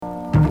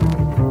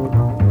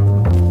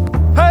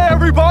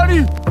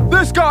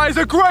This guy's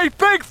a great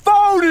big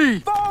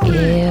phony!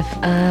 If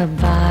a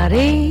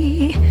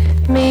body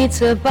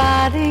meets a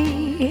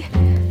body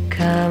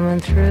coming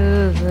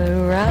through the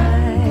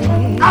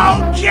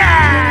ride.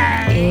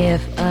 Okay!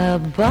 If a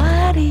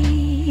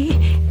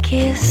body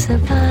kiss a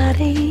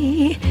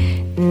body,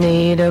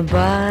 need a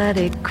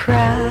body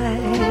cry.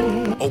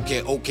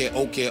 Okay. All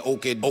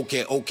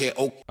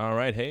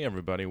right, hey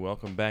everybody,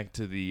 welcome back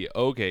to the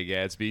Okay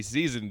Gatsby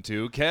Season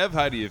 2. Kev,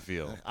 how do you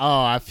feel?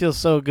 Oh, I feel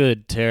so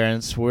good,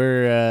 Terrence.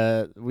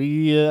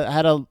 We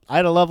had a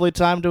lovely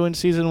time doing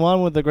Season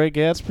 1 with The Great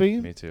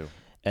Gatsby. Me too.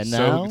 And so,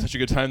 now, such a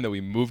good time that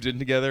we moved in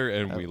together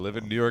and we live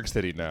in New York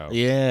City now.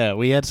 yeah,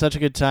 we had such a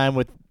good time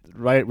with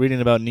reading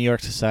about New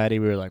York society.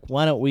 We were like,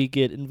 why don't we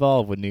get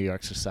involved with New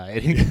York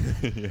society?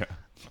 Yeah.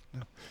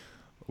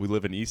 We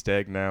live in East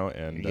Egg now,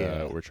 and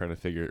we're trying to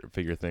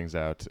figure things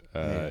out.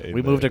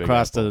 We moved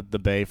across the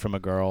bay from a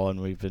girl, and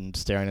we've been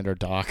staring at her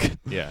dock.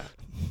 Yeah.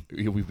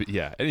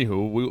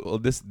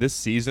 Anywho, this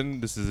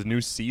season, this is a new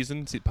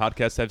season.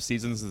 Podcasts have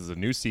seasons. This is a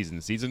new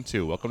season, Season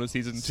 2. Welcome to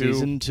Season 2.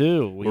 Season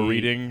 2. We're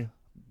reading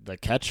The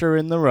Catcher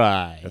in the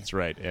Rye. That's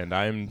right. And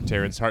I'm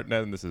Terence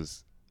Hartnett, and this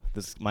is...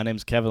 My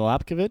name's Kevin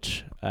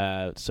Lopkovich.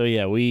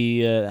 We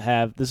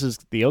have... This is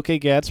the OK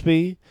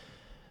Gatsby...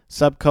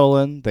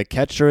 The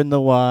Catcher in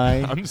the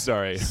Y. I'm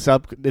sorry. Is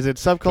it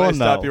subcolon? Can I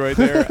stop you right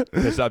there?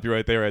 Can I stop you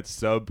right there at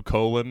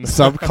subcolon?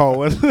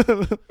 Subcolon.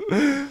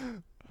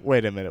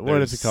 Wait a minute.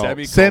 What is it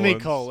called?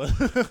 Semicolon.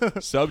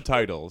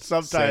 Subtitles.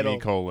 Subtitle.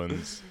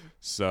 Semicolons.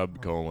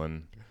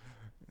 Subcolon.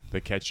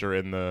 The Catcher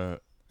in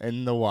the...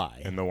 In the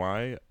Y. In the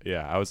Y?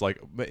 Yeah, it's like,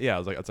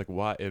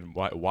 why? And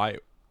why?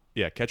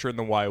 Yeah, Catcher in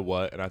the Y,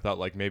 what? And I thought,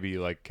 like, maybe,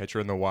 like,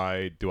 Catcher in the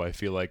Y, do I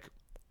feel like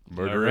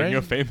murdering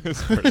a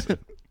famous person?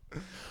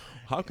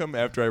 How come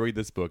after I read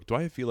this book, do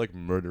I feel like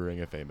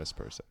murdering a famous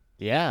person?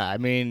 Yeah, I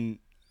mean,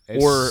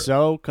 it's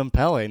so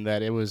compelling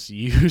that it was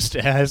used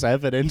as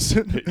evidence.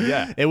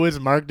 Yeah. It was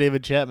Mark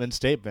David Chapman's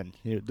statement.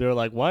 They were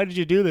like, why did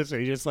you do this?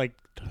 And he just, like,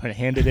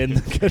 handed in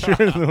the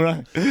Catcher in the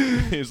Rye.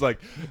 He's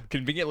like,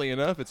 conveniently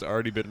enough, it's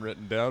already been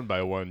written down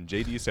by one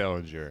J.D.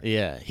 Salinger.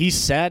 Yeah, he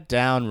sat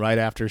down right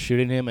after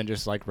shooting him and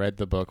just, like, read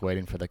the book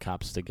waiting for the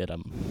cops to get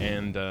him.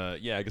 And, I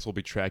guess we'll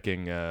be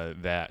tracking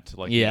that.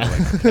 Like, yeah.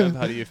 Kev,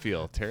 how do you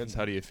feel? Terrence,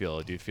 how do you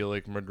feel? Do you feel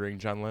like murdering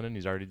John Lennon?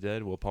 He's already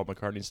dead. Well, Paul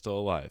McCartney's still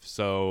alive.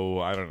 So,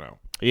 I don't know.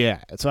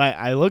 Yeah, so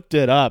I looked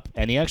it up,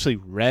 and he actually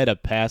read a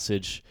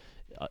passage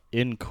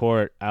in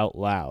court out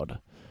loud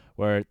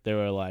where they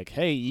were like,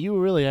 hey, you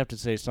really have to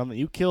say something.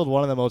 You killed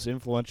one of the most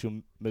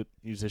influential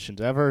musicians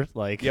ever.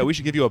 Like, yeah, we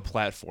should give you a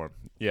platform.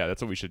 Yeah,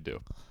 that's what we should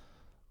do.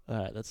 All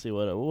right, let's see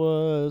what it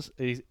was.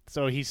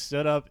 So he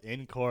stood up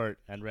in court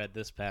and read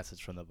this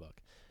passage from the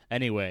book.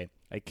 Anyway,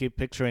 I keep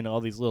picturing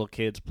all these little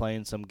kids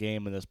playing some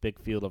game in this big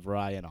field of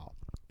rye and all.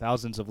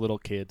 Thousands of little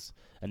kids,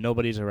 and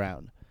nobody's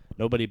around.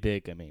 Nobody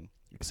big,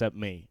 except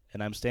me.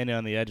 And I'm standing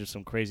on the edge of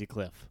some crazy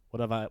cliff.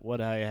 What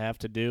I have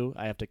to do?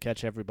 I have to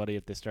catch everybody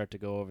if they start to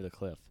go over the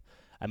cliff.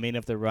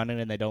 If they're running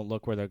and they don't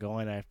look where they're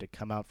going, I have to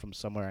come out from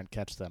somewhere and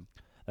catch them.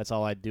 That's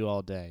all I'd do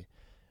all day.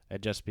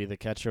 I'd just be the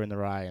catcher in the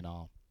rye and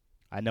all.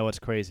 I know it's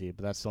crazy,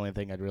 but that's the only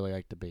thing I'd really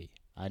like to be.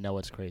 I know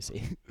it's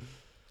crazy.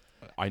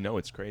 I know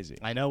it's crazy.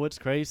 I know it's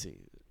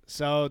crazy.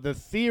 So the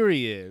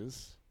theory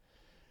is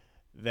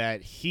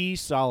that he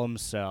saw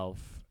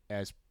himself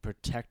as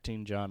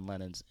protecting John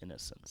Lennon's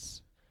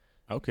innocence.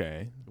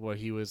 Okay. Where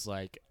he was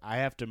like, I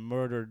have to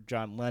murder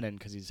John Lennon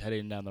because he's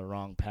heading down the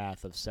wrong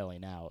path of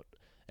selling out.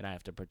 And I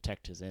have to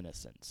protect his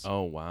innocence.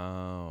 Oh,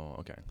 wow.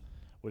 Okay.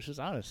 Which is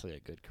honestly a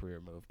good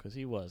career move because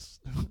he was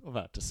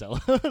about to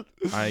sell out.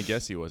 I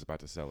guess he was about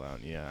to sell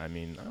out. Yeah, I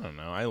don't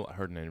know. I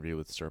heard an interview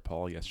with Sir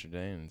Paul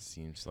yesterday, and it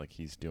seems like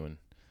he's doing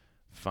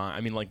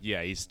fine.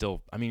 He's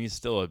still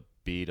a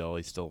Beatle.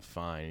 He's still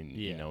fine.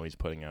 Yeah. He's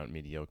putting out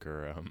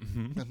mediocre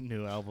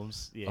new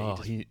albums. Yeah. Oh,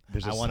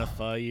 I want to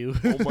fuck you.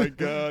 Oh, my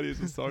God. He has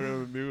a song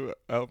on a new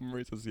album where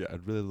he says, yeah,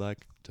 I'd really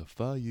like to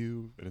fuck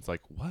you. And it's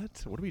like,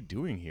 what? What are we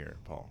doing here,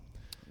 Paul?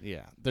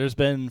 Yeah, there's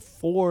been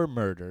 4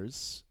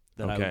 murders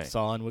that I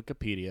saw on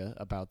Wikipedia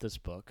about this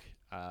book.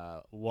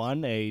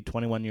 One, a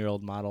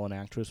 21-year-old model and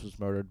actress was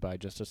murdered by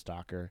just a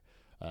stalker,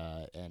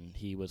 and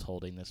he was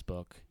holding this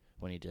book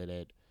when he did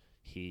it.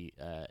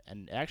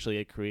 And actually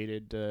it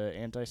created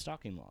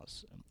anti-stalking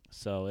laws.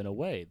 So in a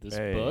way, this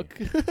book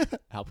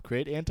helped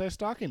create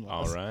anti-stalking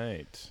laws. All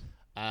right.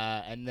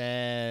 And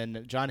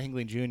then John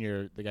Hinckley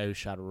Jr., the guy who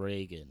shot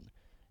Reagan,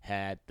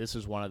 this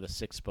is one of the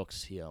 6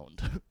 books he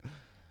owned.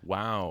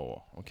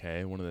 Wow.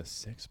 Okay, one of the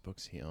 6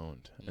 books he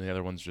owned. And the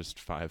other one's just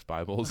 5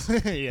 Bibles?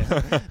 Yeah.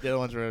 The other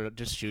ones were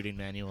just shooting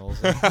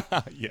manuals.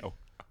 Yo.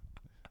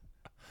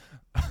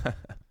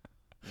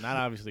 Not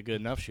obviously good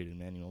enough shooting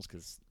manuals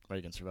because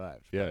Reagan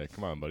survived. Yeah,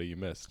 come on, buddy. You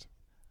missed.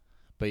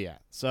 But yeah,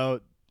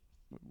 so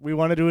we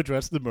wanted to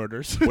address the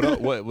murders.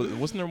 What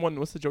wasn't there one?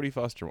 What's the Jodie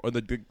Foster one? Or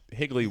the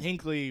Higley?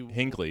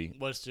 Hinckley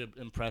was to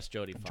impress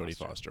Jodie Foster. Jodie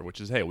Foster,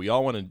 which is, hey, we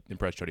all want to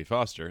impress Jodie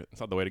Foster. It's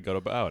not the way to go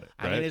about it,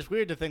 right? I mean, it's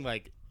weird to think,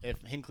 like, if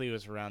Hinckley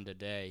was around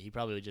today, he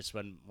probably would just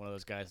been one of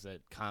those guys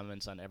that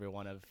comments on every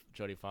one of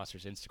Jodie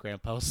Foster's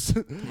Instagram posts.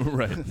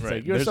 Right.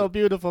 Like, you're so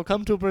beautiful.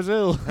 Come to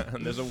Brazil.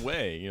 And there's a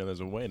way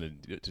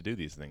to do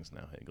these things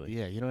now, Higley.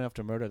 Yeah, you don't have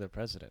to murder the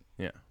president.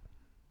 Yeah.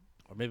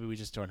 Or maybe we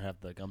just don't have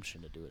the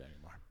gumption to do it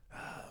anymore.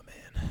 Oh,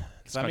 man.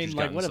 I mean,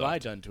 like, what have I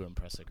done to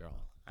impress a girl?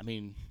 I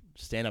mean,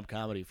 stand-up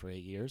comedy for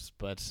 8 years,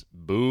 but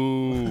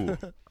boo.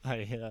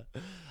 I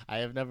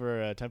have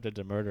never attempted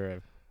to murder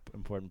an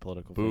important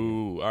political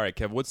boo. Figure. All right,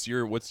 Kev, what's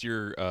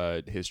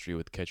your history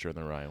with Catcher in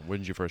the Rye? When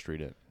did you first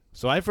read it?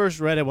 So I first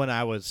read it when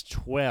I was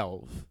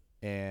 12,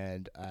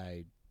 and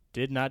I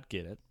did not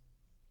get it.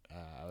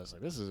 I was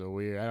like, this is a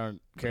weird. I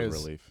don't.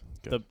 Relief.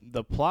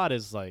 The plot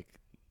is like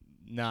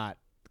not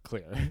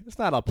clear. It's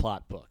not a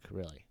plot book,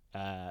 really.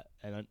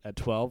 And at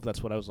 12,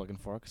 that's what I was looking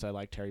for because I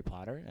liked Harry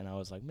Potter, and I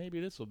was like, maybe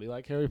this will be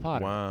like Harry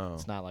Potter. Wow.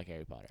 It's not like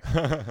Harry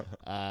Potter.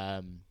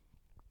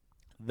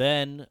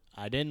 Then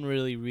I didn't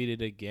really read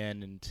it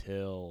again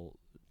until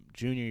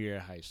junior year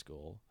of high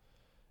school,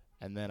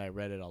 and then I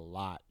read it a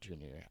lot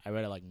junior year. I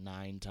read it like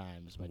 9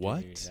 times my junior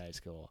year of high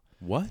school.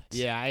 What?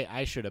 Yeah,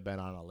 I should have been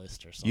on a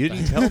list or something. You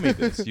didn't tell me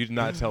this. You did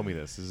not tell me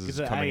this. This is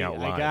coming out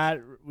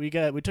live. We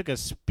took a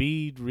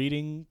speed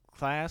reading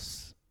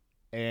class,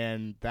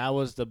 and that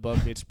was the book.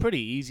 It's pretty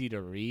easy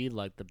to read.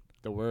 Like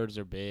the words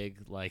are big.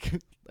 Like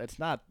it's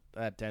not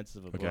that dense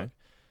of a book.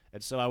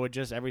 And so I would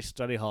just every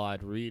study hall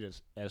I'd read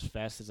as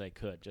fast as I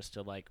could just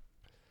to like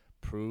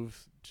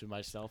prove to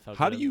myself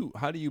how do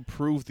you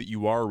prove that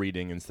you are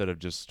reading instead of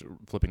just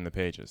flipping the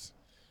pages?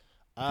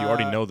 You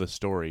already know the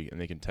story, and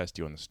they can test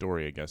you on the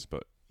story, I guess.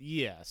 But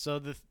yeah, so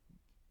the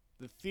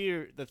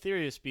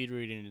theory of speed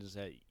reading is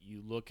that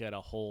you look at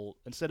a whole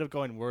instead of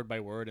going word by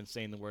word and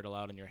saying the word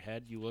aloud in your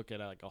head, you look at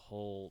like a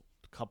whole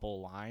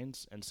couple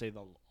lines and say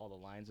all the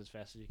lines as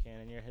fast as you can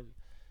in your head.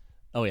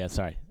 Oh yeah,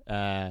 sorry.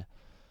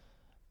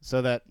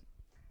 So that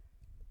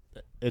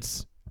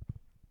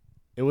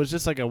it was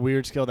just like a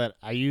weird skill that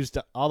I used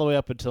all the way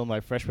up until my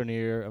freshman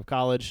year of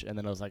college, and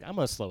then I was like, I'm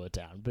going to slow it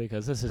down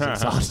because this is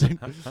exhausting.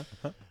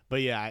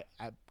 But yeah,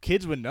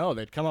 kids would know.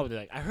 They'd come up and be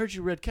like, I heard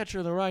you read Catcher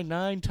in the Rye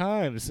 9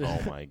 times. Oh,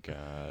 my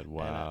God.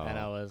 Wow. And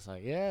I was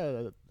like,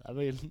 yeah, I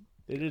mean,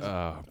 it is.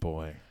 Oh,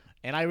 boy.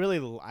 And I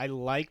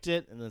liked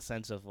it in the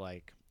sense of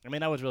like, I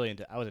mean, I was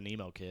an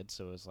emo kid,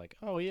 so it was like,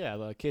 oh, yeah,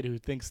 the kid who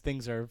thinks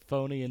things are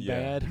phony and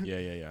bad.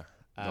 Yeah.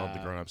 All the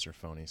grown-ups are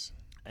phonies.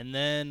 And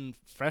then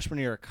freshman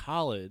year of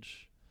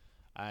college,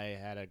 I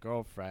had a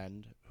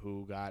girlfriend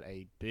who got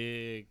a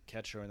big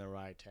Catcher in the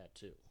Rye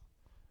tattoo.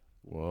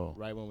 Whoa.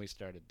 Right when we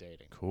started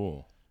dating.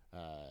 Cool.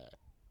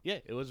 Yeah,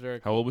 it was very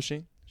cool. How old was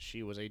she?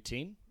 She was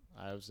 18.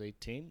 I was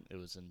 18. It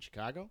was in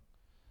Chicago.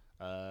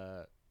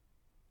 The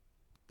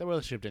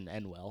relationship didn't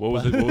end well. What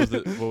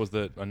was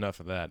the enough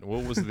of that?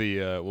 What was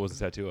the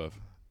tattoo of?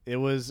 It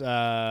was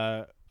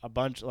a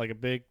bunch, like a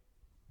big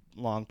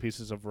long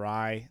pieces of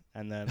rye,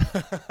 and then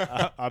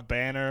a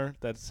banner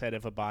that said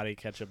 "If a body,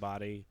 catch a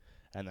body,"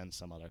 and then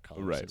some other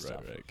colors.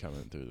 Right.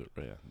 Coming through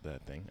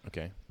that thing.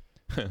 Okay.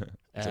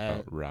 It's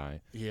about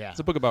rye. Yeah. It's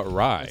a book about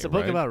rye. It's a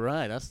book about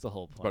rye. That's the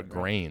whole point. About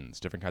grains,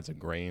 different kinds of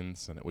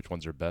grains, and which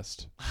ones are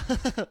best.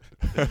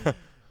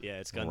 Yeah,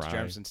 it's Guns,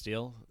 Germs, and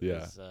Steel.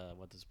 Yeah. Is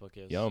what this book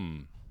is.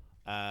 Yum.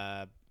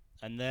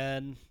 And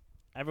then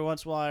every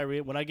once in a while I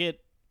read when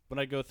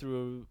I go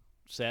through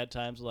sad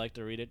times. I like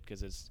to read it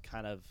because it's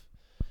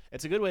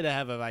a good way to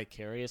have a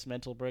vicarious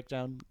mental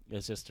breakdown.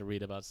 It's just to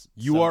read about.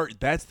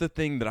 That's the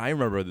thing that I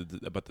remember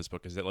about this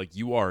book is that like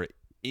you are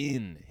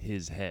in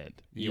his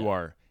head.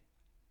 Yeah.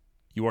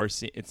 You are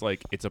seeing. It's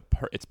like it's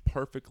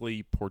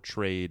perfectly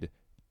portrayed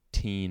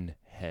teen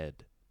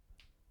head.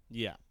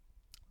 Yeah,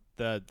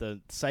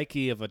 the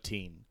psyche of a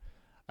teen,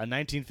 a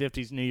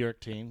 1950s New York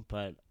teen,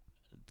 but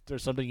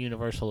there's something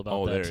universal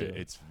about that too.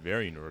 It's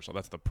very universal.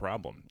 That's the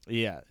problem.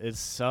 Yeah,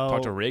 it's so.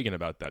 Talk to Reagan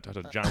about that. Talk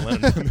to John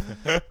Lennon.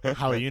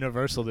 How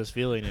universal this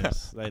feeling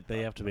is that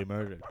they have to be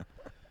murdered.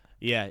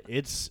 Yeah,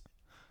 it's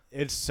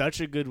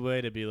such a good way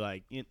to be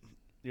like,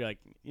 you're like,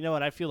 you know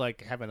what? I feel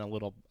like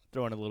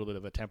throwing a little bit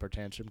of a temper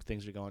tantrum.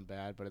 Things are going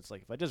bad, but it's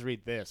like if I just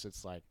read this,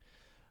 it's like,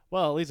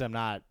 well, at least I'm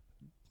not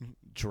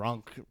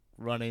drunk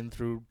running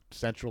through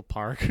Central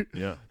Park.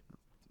 Yeah.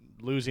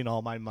 Losing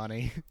all my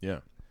money. Yeah.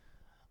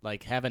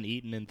 Like haven't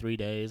eaten in 3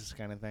 days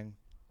kind of thing.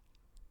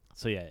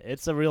 So yeah,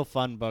 it's a real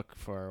fun book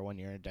for when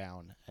you're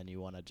down and you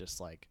want to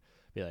just like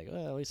be like,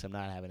 well, at least I'm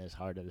not having as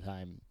hard a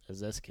time as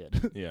this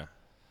kid. Yeah.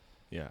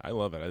 Yeah, I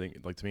love it. I think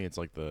like to me it's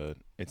like the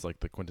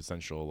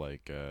quintessential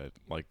like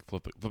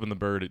flipping the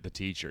bird at the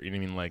teacher. You know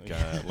what I mean?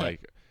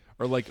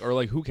 Like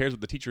or who cares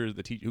what the teacher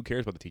who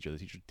cares about the teacher?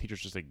 The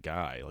teacher's just a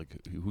guy. Like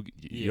who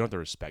you don't have to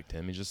respect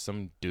him. He's just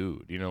some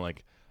dude. You know,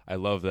 like I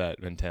love that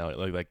mentality.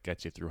 Like that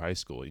gets you through high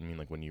school. You mean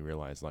like when you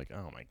realize like,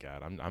 oh my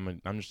God, I'm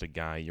just a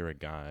guy. You're a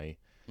guy.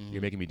 Mm-hmm.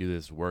 You're making me do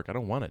this work. I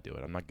don't want to do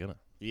it. I'm not gonna.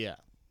 Yeah.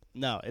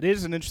 No, it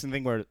is an interesting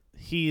thing where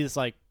he is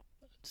like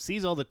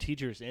sees all the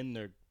teachers in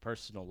their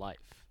personal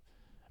life.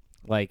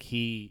 Like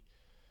he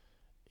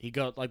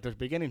goes like the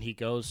beginning. He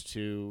goes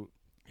to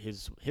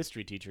his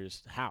history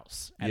teacher's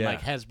house and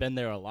like has been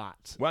there a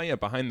lot. Well, yeah,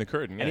 behind the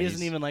curtain. Yeah, and he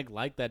doesn't even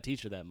like that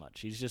teacher that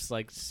much. He's just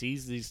like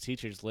sees these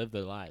teachers live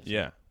their lives.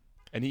 Yeah.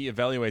 And he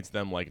evaluates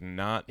them like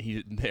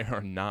they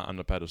are not on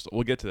the pedestal.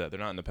 We'll get to that. They're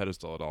not on the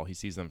pedestal at all. He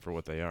sees them for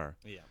what they are.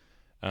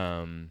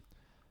 Yeah.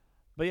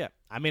 But yeah,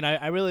 I mean,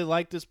 I really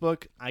like this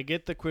book. I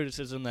get the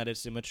criticism that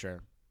it's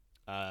immature.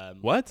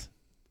 What?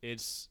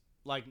 It's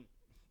like,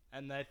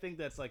 and I think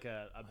that's like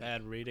a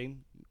bad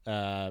reading,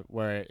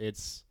 where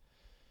it's,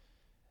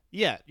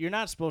 yeah, you're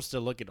not supposed to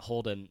look at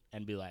Holden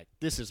and be like,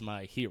 this is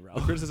my hero.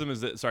 The criticism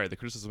is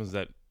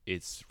that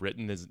it's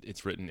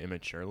written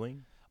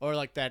immaturely, or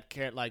like that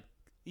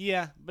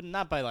yeah, but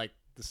not by like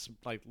this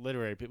like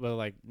literary people,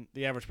 like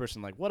the average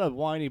person, like what a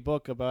whiny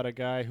book about a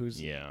guy who's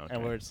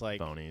and where it's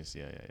like phonies,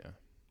 yeah.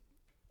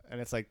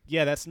 And it's like,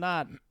 yeah, that's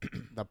not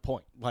the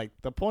point. Like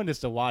the point is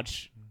to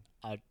watch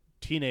a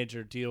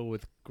teenager deal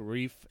with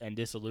grief and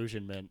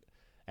disillusionment.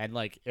 And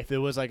like, if it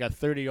was like a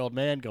 30-year-old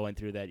man going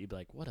through that, you'd be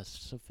like, "What a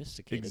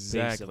sophisticated piece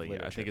of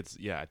literature."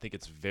 I think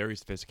it's very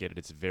sophisticated.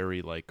 It's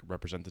very like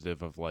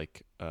representative of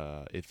like.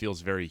 It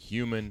feels very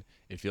human.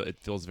 It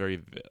feels very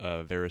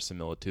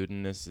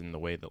verisimilitudinous in the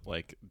way that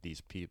like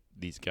these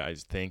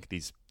guys think.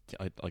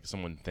 Like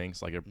someone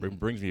thinks. Like it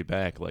brings me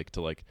back like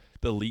to like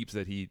the leaps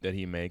that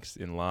he makes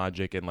in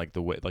logic and like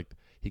the way like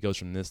he goes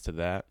from this to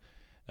that.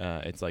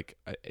 It's like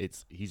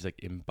he's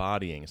like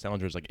embodying.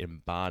 Salinger's like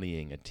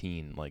embodying a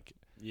teen like.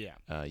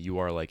 Yeah. You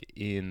are like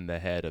in the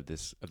head of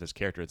this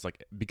character. It's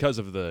like because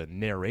of the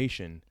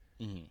narration.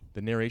 Mm-hmm.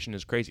 The narration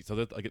is crazy. So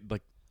that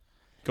like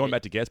going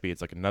back to Gatsby,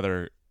 it's like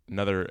another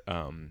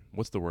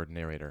what's the word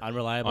narrator?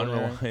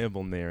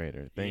 Unreliable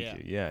narrator. Thank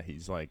you. Yeah,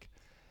 he's like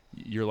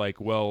you're like,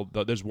 well,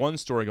 there's one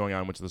story going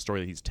on, which is the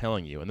story that he's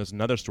telling you, and there's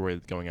another story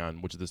that's going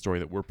on, which is the story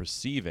that we're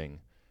perceiving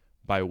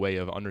by way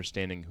of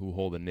understanding who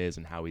Holden is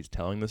and how he's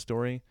telling the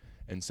story.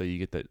 And so you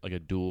get that like a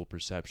dual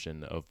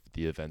perception of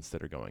the events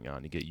that are going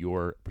on. You get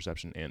your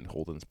perception and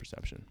Holden's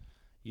perception.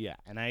 Yeah,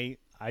 and I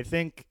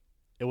think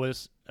it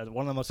was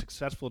one of the most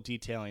successful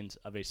detailings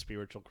of a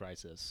spiritual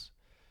crisis,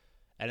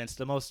 and it's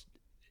the most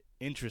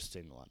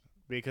interesting one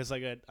because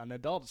like an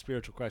adult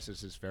spiritual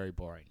crisis is very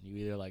boring. You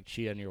either like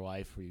cheat on your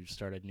wife or you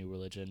start a new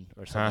religion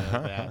or something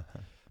like that.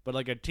 But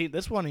like a teen,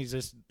 this one he's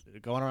just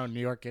going around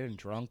New York getting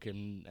drunk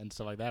and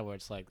stuff like that. Where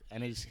it's like,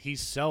 and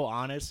he's so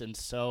honest and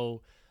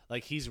so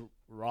like he's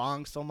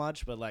wrong so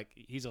much, but like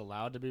he's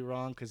allowed to be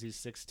wrong because he's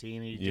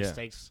 16.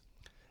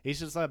 He's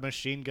just like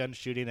machine gun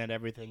shooting at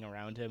everything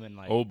around him, and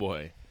like oh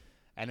boy,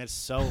 and it's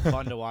so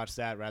fun to watch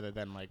that rather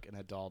than like an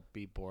adult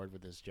be bored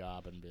with his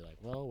job and be like,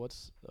 well,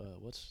 what's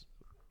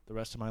the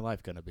rest of my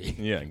life gonna be?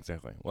 Yeah,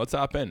 exactly. Let's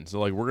hop in. So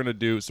like we're gonna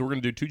do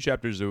 2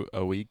 chapters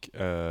a week,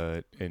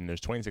 and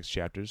there's 26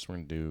 chapters. We're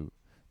gonna do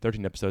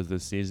 13 episodes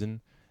this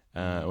season.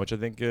 Which I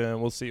think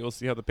we'll see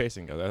how the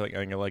pacing goes. I think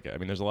I like it. I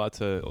mean, there's a lot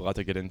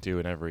to get into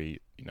in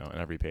every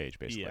page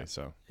basically. Yeah.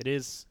 So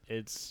this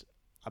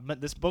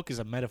book is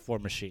a metaphor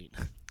machine.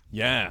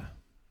 Yeah.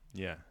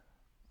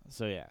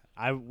 So yeah,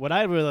 what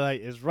I really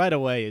like is right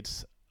away.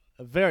 It's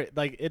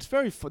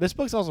this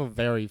book's also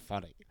very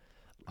funny.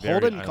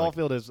 Holden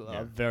Caulfield is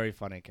a very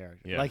funny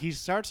character. Yeah. Like he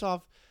starts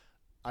off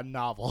a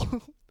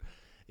novel.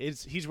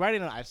 He's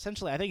writing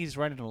essentially. I think he's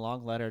writing a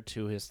long letter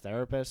to his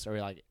therapist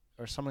or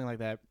something like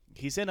that.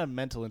 He's in a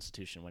mental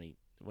institution when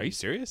Are you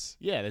serious?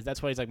 Yeah,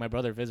 that's why he's like, my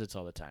brother visits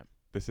all the time.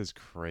 This is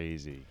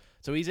crazy.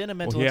 So he's in a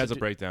mental he has a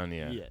breakdown,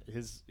 yeah.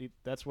 Yeah,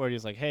 that's where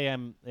he's like, hey,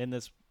 I'm in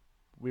this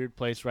weird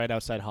place right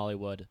outside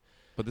Hollywood.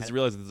 But this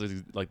realize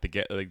like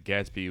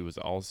Gatsby was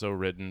also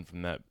written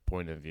from that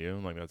point of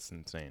view. Like that's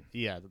insane.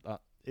 Yeah,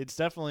 it's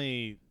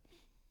definitely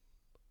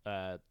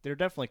they're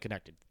definitely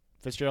connected.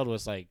 Fitzgerald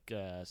was like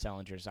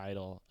Salinger's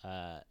idol,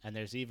 and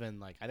there's even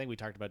like I think we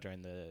talked about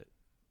during the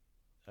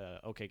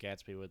OK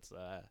Gatsby with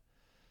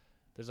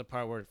there's a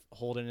part where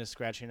Holden is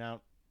scratching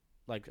out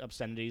like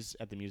obscenities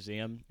at the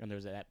museum, and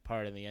there's that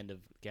part in the end of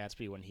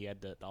Gatsby when he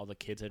had all the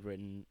kids had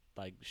written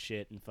like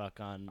shit and fuck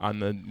on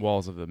the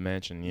walls of the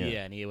mansion.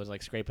 Yeah, and he was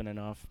like scraping it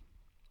off.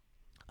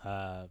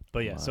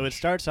 But yeah, so it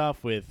starts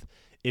off with,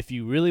 if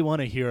you really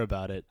want to hear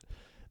about it,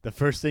 the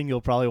first thing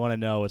you'll probably want to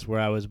know is where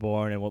I was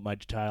born and what my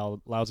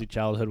lousy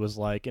childhood was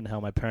like and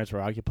how my parents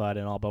were occupied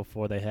and all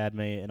before they had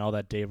me and all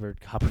that David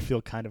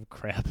Copperfield kind of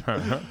crap.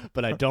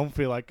 But I don't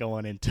feel like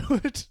going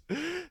into it.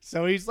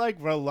 So he's like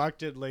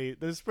reluctantly,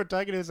 this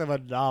protagonist of a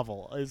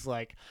novel is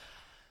like,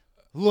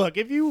 look,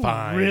 if you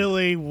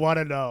really want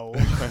to know,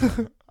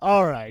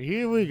 all right,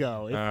 here we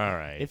go.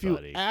 If you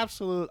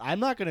I'm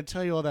not going to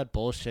tell you all that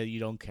bullshit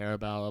you don't care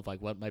about of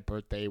like what my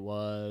birthday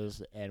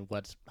was and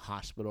what's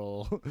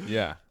hospital.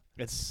 Yeah.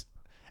 It's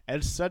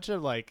such a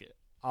like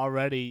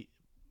already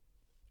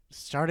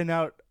starting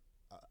out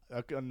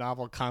a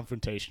novel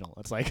confrontational.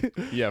 It's like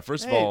yeah,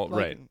 first of all, like,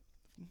 right.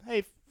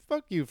 Hey,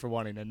 fuck you for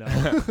wanting to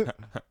know.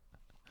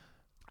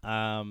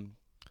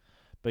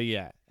 But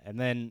yeah, and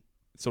then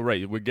So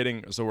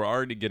we're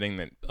already getting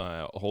that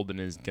Holden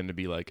is going to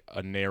be like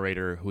a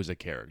narrator who's a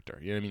character.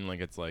 You know what I mean? Like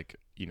it's like,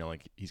 you know,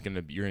 like you're going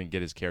to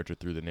get his character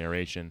through the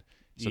narration.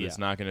 So it's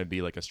not going to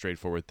be like a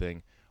straightforward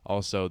thing.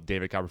 Also,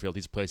 David Copperfield,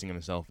 he's placing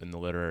himself in the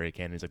literary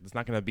canon. He's like, it's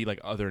not going to be like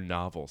other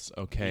novels,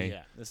 okay?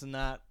 Yeah, this is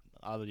not.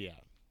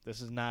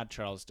 This is not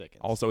Charles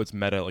Dickens. Also, it's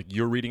meta. Like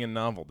you're reading a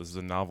novel. This is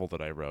a novel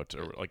that I wrote,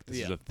 or like this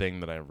is a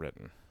thing that I've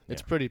written.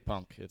 It's pretty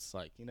punk. It's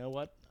like, you know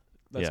what?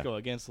 Let's go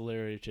against the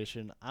literary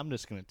tradition. I'm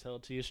just going to tell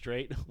it to you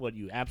straight what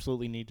you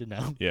absolutely need to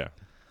know. Yeah.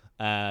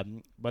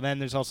 But then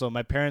there's also,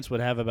 my parents would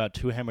have about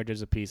 2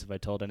 hemorrhages apiece if I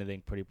told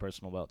anything pretty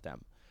personal about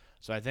them.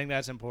 So I think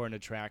that's important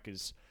to track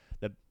is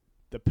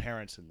the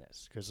parents in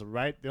this. Because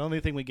the only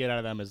thing we get out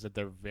of them is that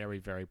they're very,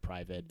 very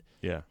private.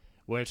 Yeah.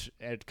 Which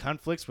it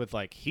conflicts with,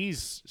 like,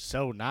 he's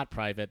so not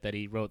private that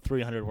he wrote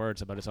 300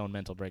 words about his own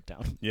mental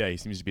breakdown. Yeah, he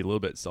seems to be a little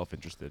bit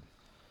self-interested.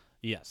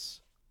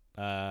 Yes.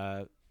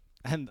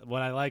 And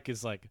what I like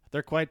is, like,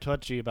 they're quite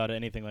touchy about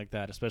anything like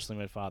that, especially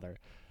my father.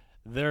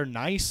 They're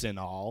nice and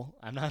all.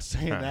 I'm not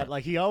saying that.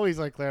 Like, he always,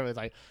 like, clarifies,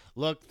 like,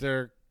 look,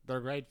 they're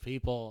great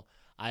people.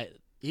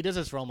 He does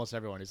this for almost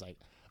everyone. He's like,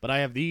 but I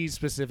have these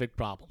specific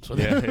problems with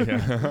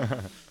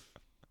it.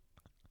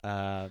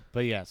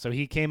 But yeah, so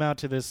he came out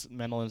to this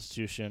mental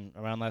institution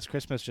around last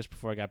Christmas, just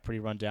before I got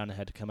pretty run down and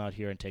had to come out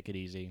here and take it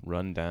easy.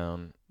 Run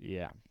down.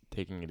 Yeah.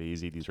 Taking it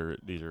easy. These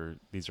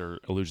are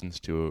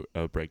allusions to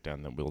a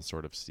breakdown that we'll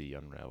sort of see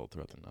unravel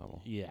throughout the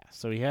novel. Yeah.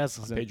 So he has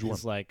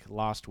his like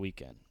lost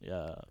weekend.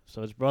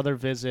 So his brother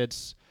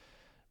visits.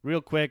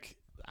 Real quick,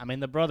 I mean,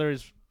 the brother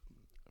is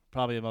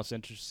probably the most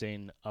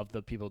interesting of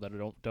the people that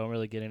don't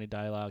really get any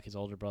dialogue. His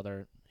older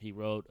brother, he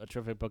wrote a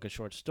terrific book of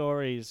short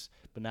stories,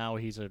 but now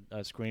he's a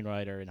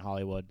screenwriter in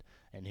Hollywood,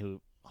 and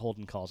who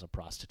Holden calls a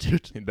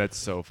prostitute. That's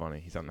so funny.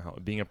 He's on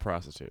being a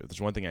prostitute.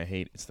 There's one thing I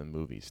hate. It's the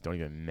movies. Don't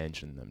even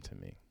mention them to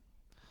me.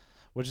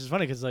 Which is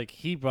funny because, like,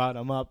 he brought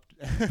him up,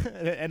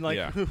 and, like,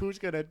 who's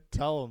going to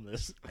tell him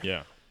this?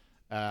 Yeah.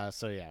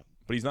 So, yeah.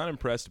 But he's not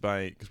impressed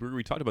by, because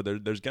we talked about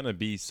there's going to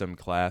be some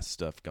class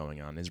stuff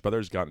going on. His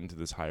brother's gotten into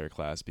this higher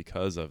class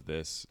because of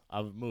this.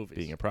 Of movies.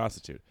 Being a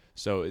prostitute.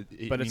 So,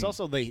 it's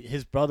also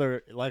his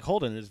brother, like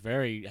Holden, has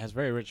very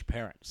rich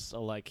parents.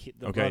 So, like,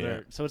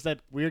 so it's that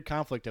weird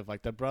conflict of,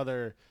 like, the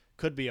brother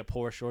could be a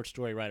poor short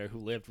story writer who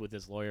lived with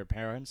his lawyer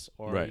parents,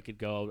 or he could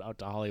go out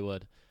to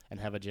Hollywood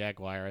and have a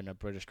Jaguar and a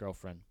British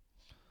girlfriend.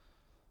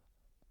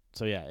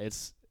 So yeah,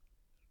 it's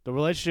the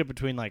relationship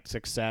between, like,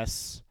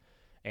 success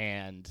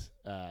and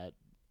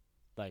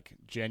like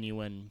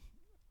genuine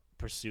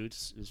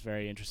pursuits is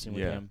very interesting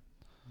with him.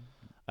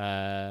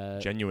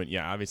 Genuine,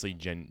 obviously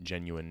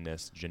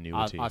genuineness,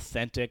 genuity,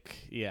 authentic,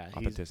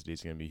 authenticity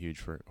is going to be huge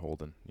for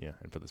Holden,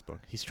 and for this book.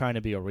 He's trying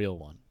to be a real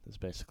one. Is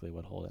basically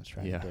what Holden's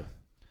trying to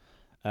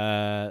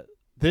do.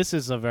 This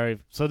is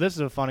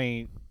a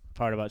funny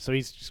part about. So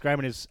he's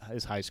describing his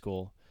high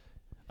school,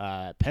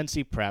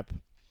 Pensy Prep.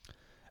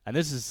 And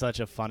this is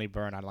such a funny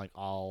burn on, like,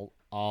 all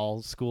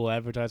school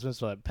advertisements.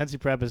 But Pensy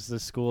Prep is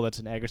this school that's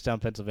in Hagerstown,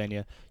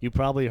 Pennsylvania. You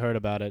probably heard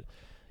about it.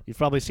 You've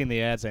probably seen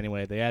the ads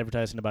anyway. They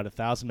advertise in about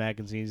 1,000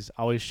 magazines,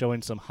 always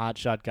showing some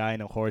hotshot guy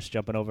in a horse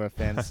jumping over a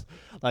fence,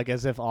 like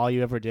as if all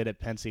you ever did at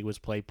Pensy was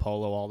play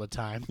polo all the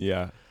time.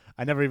 Yeah.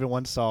 I never even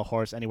once saw a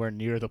horse anywhere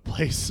near the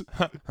place.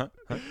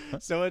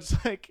 So it's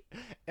like,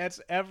 it's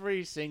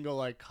every single,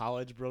 like,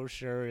 college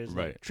brochure is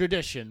like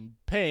tradition,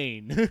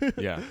 pain,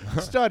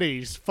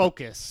 studies,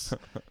 focus.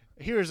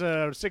 Here's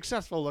a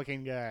successful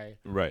looking guy.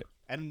 Right.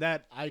 And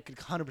that I could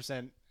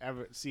 100%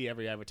 see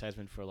every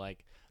advertisement for,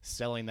 like,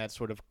 selling that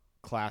sort of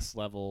class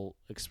level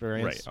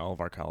experience. Right. All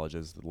of our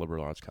colleges, the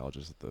liberal arts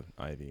colleges, the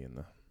Ivy and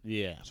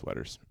the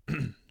sweaters.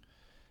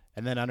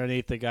 And then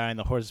underneath the guy in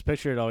the horse's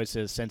picture, it always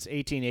says, since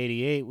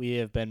 1888, we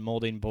have been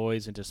molding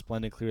boys into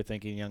splendid,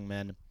 clear-thinking young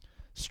men,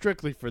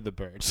 strictly for the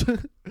birds.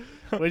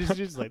 Which is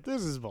just like,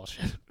 this is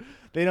bullshit.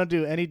 They don't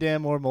do any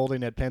damn more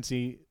molding at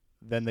Pensy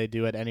than they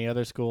do at any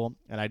other school,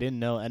 and I didn't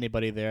know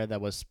anybody there that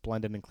was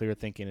splendid and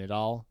clear-thinking at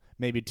all.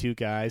 Maybe 2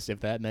 guys,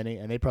 if that many,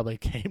 and they probably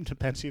came to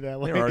Pensy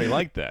that way. They're already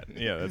like that.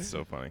 Yeah, that's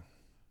so funny.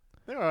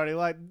 They're already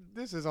like,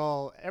 this is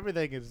all,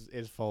 everything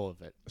is full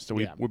of it. So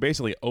we're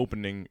basically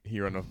opening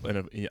here on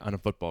a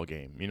football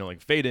game. You know,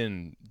 like fade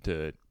in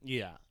to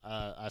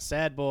a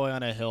sad boy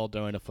on a hill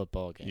during a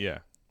football game. Yeah.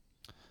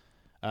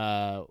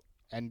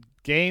 And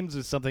games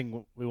is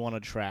something we want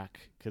to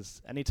track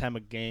because anytime a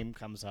game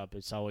comes up,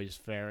 it's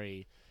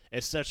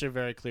such a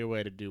very clear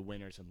way to do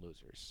winners and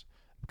losers.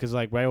 Because,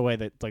 like, right away,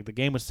 the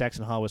game with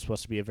Saxon Hall was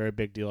supposed to be a very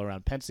big deal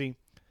around Pensy.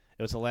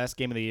 It was the last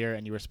game of the year,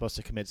 and you were supposed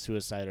to commit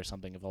suicide or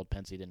something if Old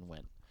Pensy didn't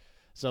win.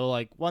 So,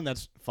 like, one,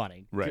 that's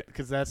funny. Right.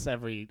 Because that's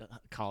every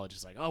college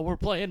is like, oh, we're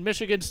playing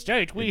Michigan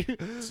State.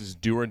 This is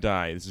do or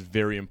die. This is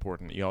very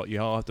important.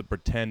 You all have to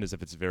pretend as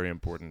if it's very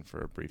important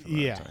for a brief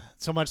amount of time.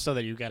 So much so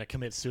that you got to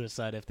commit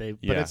suicide if they...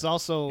 But it's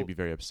also... You'd be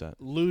very upset.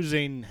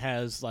 Losing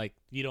has, like,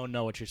 you don't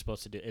know what you're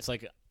supposed to do. It's,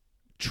 like,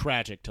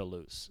 tragic to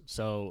lose.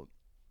 So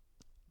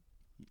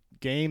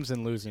games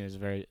and losing is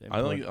very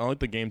important. I like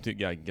the game too.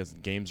 Yeah, I guess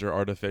games are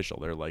artificial.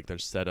 They're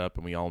set up,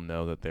 and we all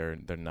know that they're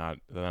not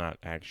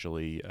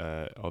actually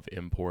of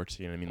import.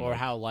 You know what I mean? Or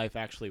how life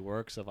actually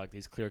works, of like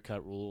these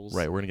clear-cut rules.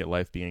 Right. We're gonna get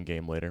life being a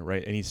game later,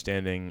 right? And he's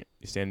standing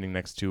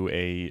next to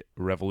a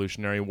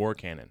Revolutionary War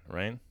cannon,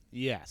 right?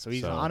 Yeah. So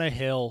he's on a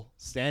hill,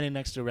 standing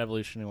next to a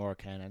Revolutionary War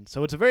cannon.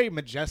 So it's a very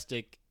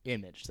majestic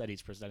image that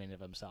he's presenting of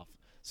himself,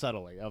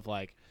 subtly, of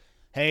like,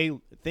 hey,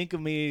 think of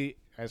me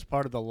as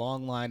part of the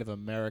long line of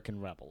American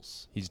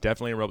rebels. He's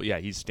definitely a rebel. Yeah,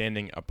 he's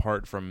standing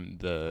apart from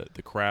the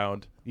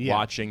crowd,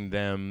 watching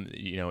them,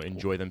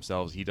 enjoy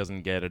themselves. He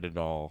doesn't get it at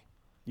all.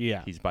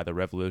 Yeah. He's by the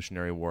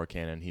Revolutionary War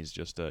cannon. He's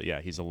just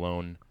he's a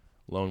lone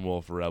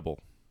wolf rebel.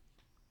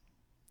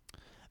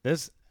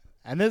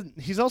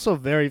 He's also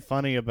very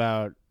funny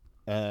about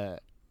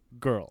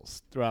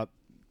girls throughout.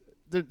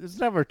 It's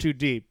never too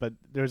deep, but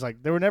there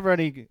were never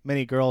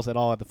many girls at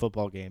all at the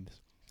football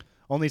games.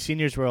 Only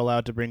seniors were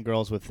allowed to bring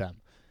girls with them.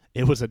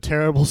 It was a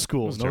terrible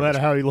school, no matter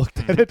how you looked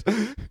at it.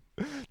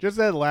 Just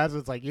that last,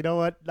 it's like, you know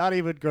what? Not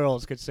even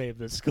girls could save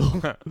this school.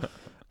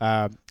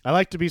 I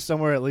like to be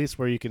somewhere at least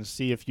where you can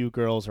see a few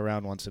girls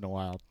around once in a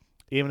while,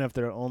 even if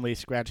they're only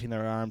scratching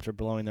their arms or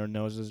blowing their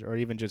noses or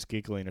even just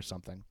giggling or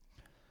something.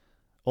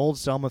 Old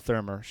Selma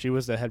Thurmer, she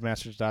was the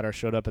headmaster's daughter,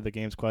 showed up at the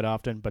games quite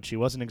often, but she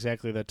wasn't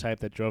exactly the type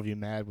that drove you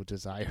mad with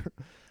desire,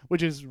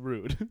 which is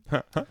rude.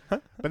 But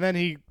then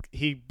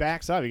he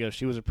backs up. He goes,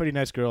 she was a pretty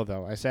nice girl,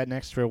 though. I sat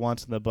next to her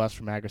once in the bus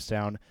from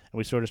Hagerstown, and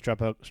we sort of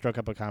struck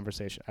up a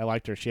conversation. I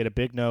liked her. She had a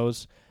big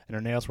nose, and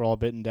her nails were all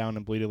bitten down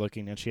and bleedy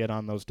looking, and she had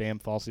on those damn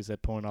falsies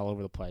that point all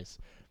over the place.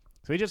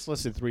 So he just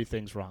listed 3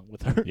 things wrong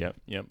with her. Yep,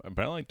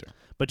 but I liked her.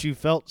 But you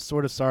felt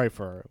sort of sorry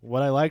for her.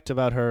 What I liked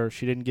about her,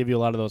 she didn't give you a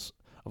lot of those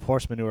of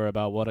horse manure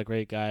about what a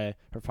great guy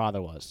her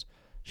father was.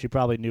 She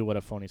probably knew what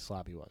a phony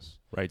slob he was.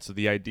 Right. So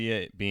the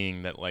idea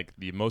being that like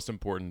the most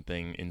important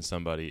thing in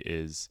somebody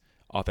is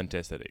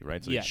authenticity,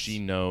 right? So yes. she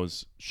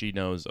knows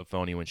a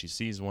phony when she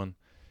sees one,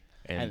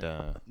 and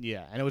and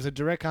it was a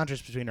direct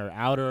contrast between her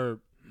outer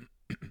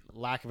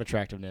lack of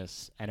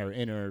attractiveness and her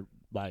inner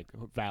like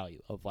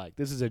value of like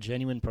this is a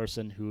genuine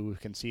person who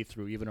can see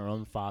through even her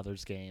own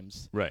father's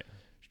games. Right.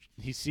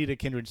 He see the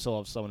kindred soul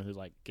of someone who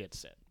like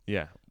gets it.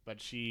 Yeah. But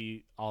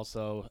she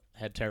also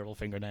had terrible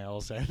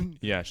fingernails and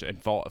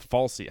and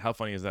falsies. How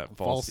funny is that?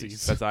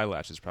 Falsies. That's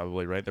eyelashes,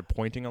 probably, right? They're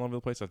pointing all over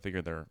the place. I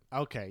figure they're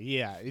okay.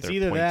 Yeah, it's they're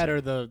either pointing. that or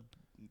the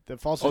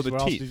falsies. Oh, the were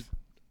teeth.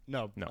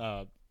 Also,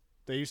 no.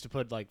 They used to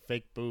put like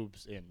fake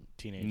boobs in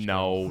teenage.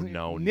 No.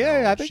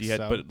 Yeah, I think she had,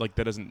 so. but like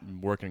that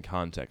doesn't work in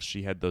context.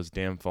 She had those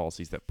damn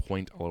falsies that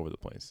point all over the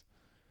place.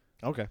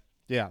 Okay.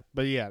 Yeah,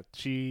 but yeah,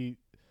 she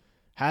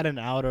had an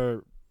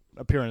outer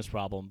appearance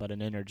problem, but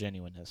an inner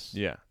genuineness.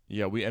 Yeah.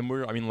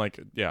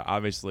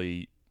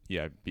 Obviously,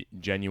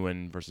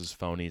 genuine versus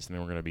phony is something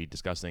we're going to be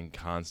discussing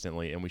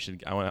constantly,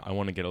 and I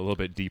want to get a little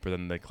bit deeper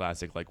than the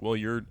classic, like, well,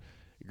 you're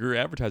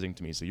advertising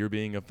to me, so you're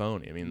being a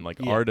phony. I mean, like,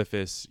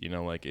 artifice,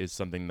 is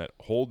something that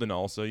Holden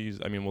also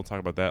uses. I mean, we'll talk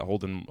about that.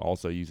 Holden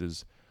also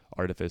uses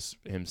artifice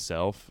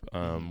himself,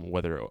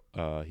 whether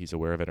he's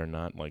aware of it or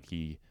not. Like,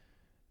 he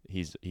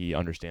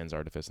understands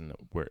artifice and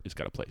where it's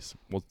got a place.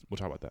 We'll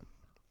talk about that.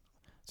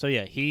 So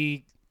yeah,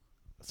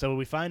 So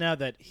we find out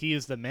that he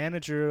is the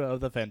manager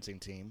of the fencing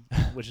team,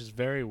 which is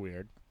very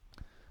weird.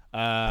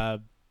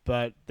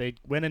 But they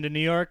went into New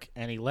York,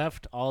 and he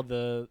left all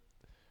the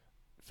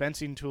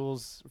fencing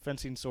tools,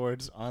 fencing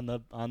swords on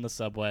the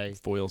subway.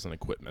 Foils and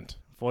equipment.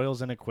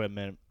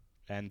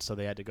 And so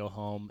they had to go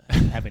home,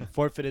 having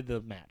forfeited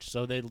the match.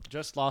 So they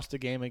just lost a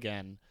game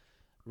again.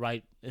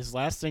 Right, his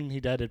last thing he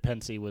did at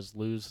Pensy was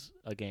lose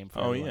a game for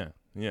everyone.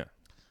 yeah.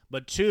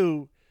 But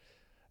 2,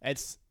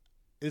 Is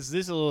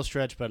this a little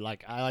stretch, but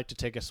like I like to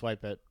take a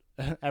swipe at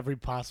every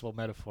possible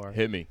metaphor.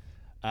 Hit me.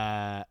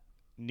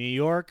 New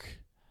York,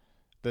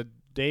 the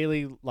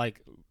daily,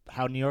 like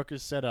how New York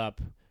is set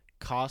up,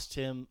 cost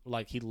him,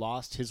 like he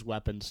lost his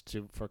weapons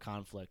for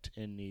conflict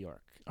in New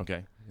York.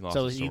 Okay. He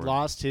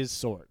lost his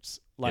swords.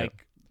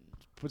 Like,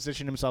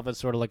 positioned himself as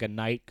sort of like a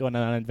knight going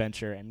on an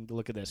adventure, and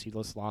look at this. He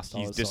just lost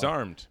all his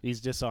disarmed. Sword. He's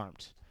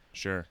disarmed.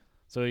 Sure.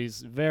 So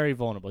he's very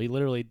vulnerable. He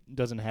literally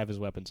doesn't have his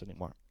weapons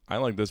anymore. I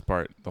like this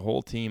part. The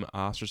whole team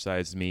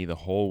ostracized me the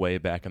whole way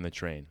back on the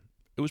train.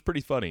 It was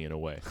pretty funny in a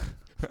way.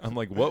 I'm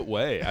like, what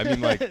way? I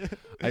mean,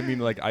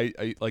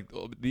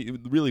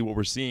 really what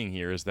we're seeing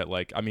here is that,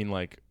 like, I mean,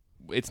 like,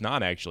 it's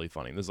not actually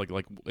funny. There's like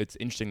it's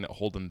interesting that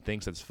Holden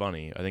thinks it's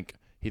funny. I think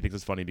he thinks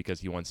it's funny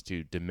because he wants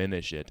to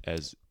diminish it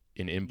as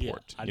an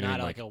import. Yeah,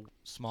 not like a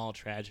small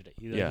tragedy.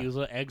 He was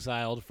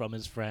exiled from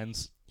his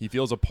friends. He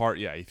feels apart.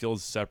 Yeah, he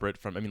feels separate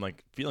from. I mean,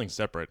 like feeling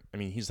separate. I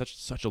mean, he's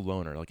such a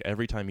loner. Like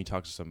every time he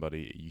talks to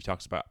somebody, he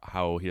talks about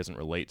how he doesn't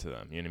relate to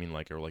them. You know what I mean?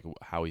 Like, or like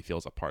how he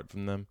feels apart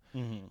from them.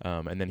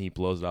 Mm-hmm. And then he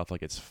blows it off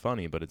like it's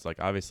funny, but it's like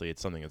obviously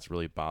it's something that's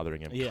really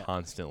bothering him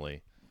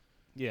constantly.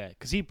 Yeah,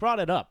 because he brought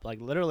it up.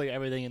 Like literally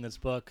everything in this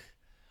book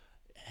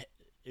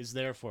is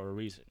there for a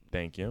reason.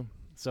 Thank you.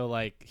 So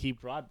like he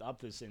brought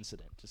up this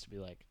incident just to be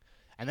like,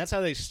 And that's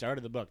how they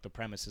started the book. The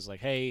premise is like,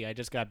 hey, I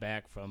just got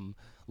back from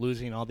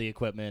losing all the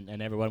equipment,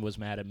 and everyone was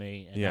mad at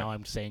me, and now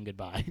I'm saying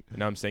goodbye. And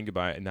now I'm saying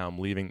goodbye, and now I'm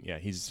leaving. Yeah,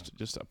 he's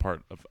just a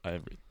part of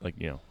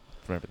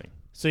from everything.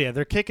 So, yeah,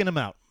 they're kicking him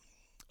out.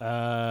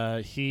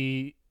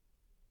 He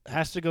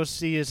has to go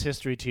see his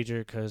history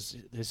teacher because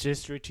his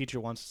history teacher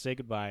wants to say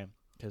goodbye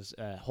because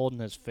Holden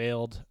has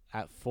failed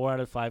at 4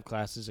 out of 5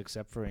 classes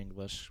except for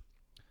English,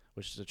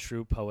 which is a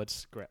true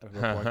poet's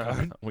report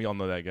card. We all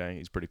know that guy.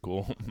 He's pretty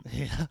cool.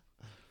 Yeah.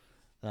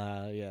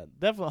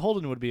 Definitely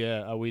Holden would be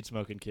a weed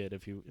smoking kid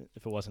if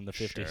it wasn't the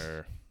 50s.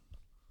 Sure.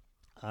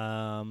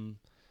 And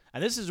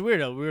this is weird,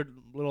 a weird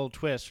little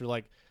twist. Where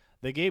like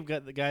they gave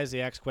the guys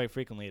the axe quite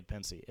frequently at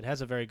Pensy. It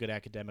has a very good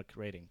academic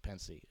rating,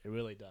 Pensy. It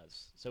really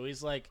does. So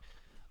he's like,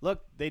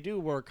 look, they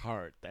do work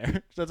hard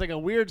there. So it's like a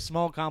weird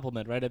small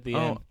compliment right at the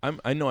end.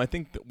 I know. I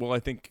think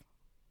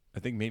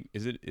maybe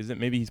is it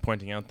maybe he's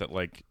pointing out that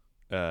like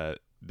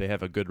they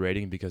have a good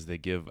rating because they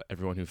give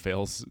everyone who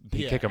fails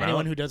they kick them out.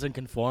 Anyone who doesn't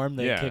conform,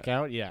 they kick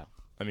out. Yeah.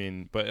 I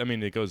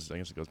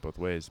guess it goes both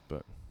ways,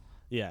 but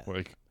yeah.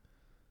 Like,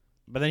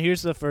 but then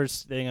here's the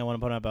first thing I want to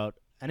point out about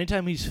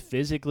anytime he's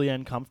physically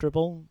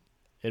uncomfortable,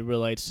 it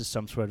relates to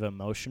some sort of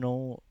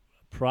emotional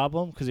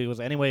problem because it was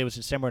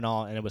December and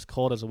all, and it was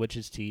cold as a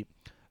witch's teat,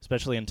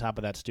 especially on top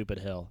of that stupid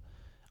hill.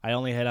 I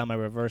only had on my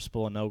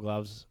reversible and no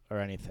gloves or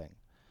anything.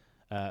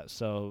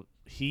 So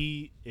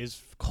he is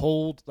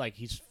cold, like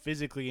he's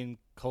physically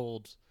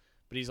cold,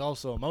 but he's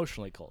also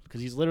emotionally cold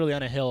because he's literally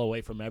on a hill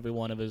away from every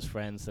one of his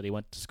friends that he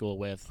went to school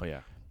with. Oh,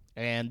 yeah.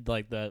 And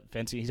like the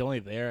fencing, he's only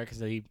there because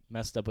he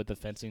messed up with the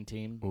fencing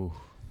team. Ooh.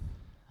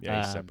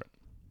 Yeah, he's separate.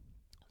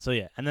 So,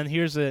 yeah. And then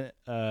here's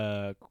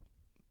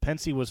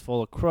Pensy was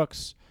full of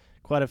crooks.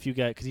 Quite a few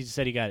guys, because he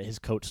said he got his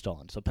coat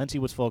stolen. So Pensy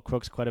was full of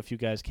crooks. Quite a few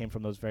guys came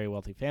from those very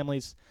wealthy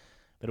families,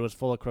 but it was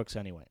full of crooks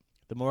anyway.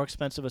 The more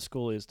expensive a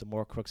school is, the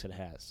more crooks it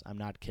has. I'm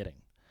not kidding.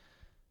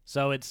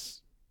 So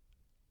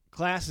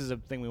class is a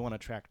thing we want to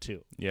track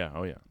too. Yeah,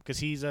 oh yeah. Because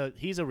he's a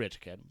rich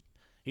kid.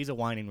 He's a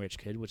whining rich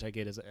kid, which I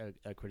get as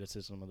a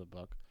criticism of the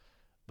book.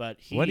 But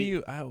who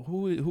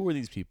are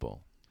these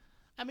people?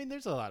 I mean,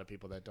 there's a lot of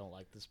people that don't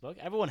like this book.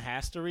 Everyone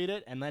has to read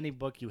it, and any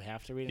book you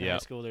have to read in high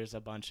school, there's a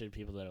bunch of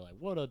people that are like,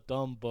 what a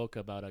dumb book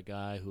about a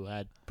guy who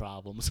had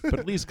problems. But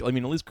at least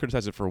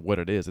criticize it for what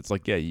it is. It's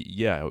like,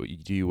 yeah,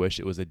 do you wish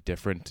it was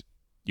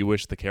you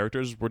wish the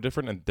characters were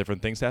different and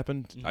different things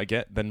happened?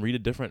 Mm-hmm. Then read a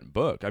different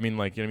book. I mean,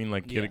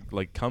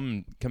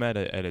 come at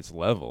it at its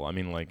level. I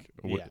mean,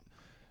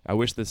 I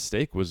wish this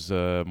steak was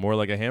more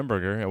like a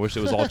hamburger. I wish it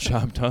was all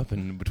chopped up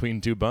and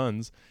between 2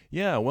 buns.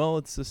 Yeah, well,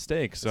 it's a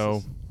steak,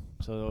 so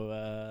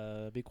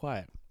be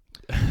quiet.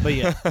 But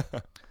yeah,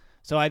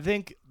 so I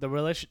think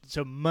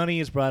so money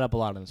is brought up a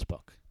lot in this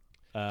book,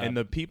 and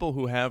the people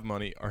who have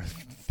money are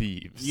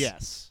thieves.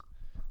 Yes.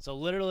 So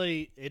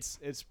literally,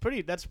 that's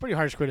pretty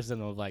harsh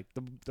criticism of like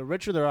the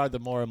richer there are, the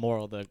more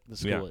immoral the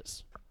school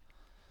is.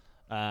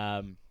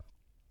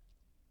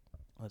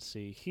 Let's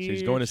see here. So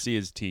he's going to see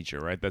his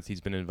teacher, right?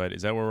 He's been invited.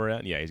 Is that where we're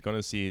at? Yeah, he's going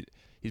to see.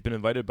 He's been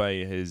invited by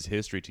his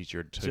history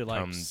teacher to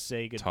come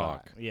say goodbye.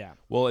 Talk. Yeah.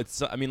 Well,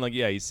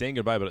 he's saying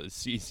goodbye, but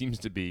he seems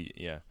to be,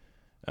 he's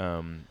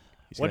going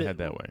to head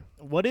that way.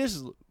 What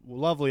is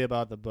lovely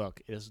about the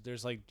book is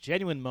there's like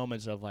genuine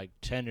moments of like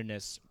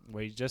tenderness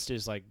where he just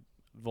is like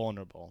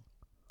vulnerable.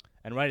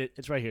 And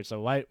it's right here. So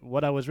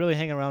what I was really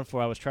hanging around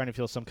for, I was trying to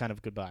feel some kind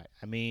of goodbye.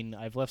 I mean,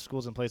 I've left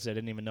schools and places I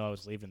didn't even know I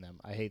was leaving them.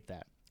 I hate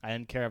that. I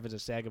didn't care if it's a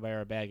sad goodbye or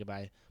a bad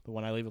goodbye, but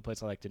when I leave a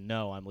place, I like to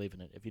know I'm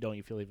leaving it. If you don't,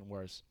 you feel even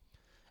worse.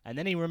 And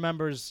then he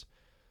remembers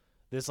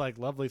this like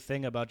lovely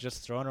thing about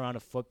just throwing around a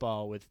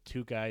football with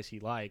 2 guys he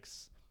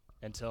likes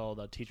until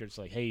the teacher's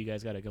like, hey, you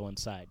guys got to go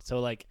inside.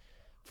 So like,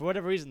 for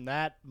whatever reason,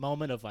 that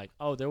moment of like,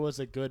 oh, there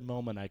was a good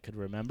moment I could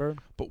remember.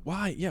 But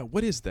why? Yeah,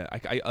 what is that?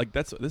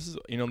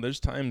 There's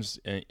times,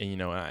 and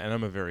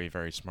I'm a very,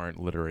 very smart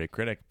literary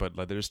critic, but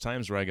like, there's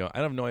times where I go, I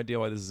have no idea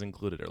why this is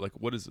included, or like,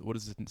 what is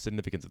the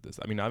significance of this?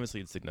 I mean,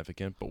 obviously it's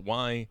significant, but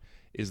why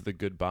is the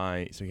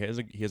goodbye? So he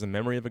has a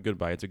memory of a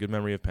goodbye. It's a good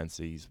memory of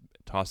Pensy. He's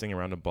tossing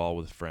around a ball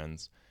with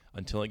friends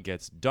until it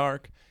gets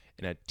dark,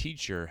 and a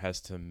teacher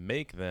has to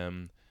make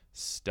them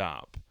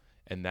stop.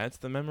 And that's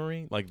the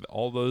memory? Like,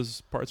 all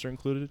those parts are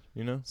included,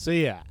 So,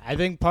 yeah, I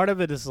think part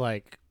of it is,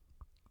 like,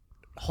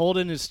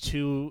 Holden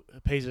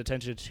pays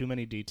attention to too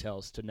many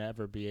details to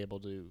never be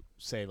able to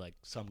say, like,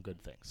 some good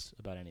things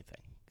about anything.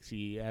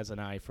 He has an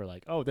eye for,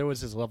 like, oh, there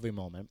was this lovely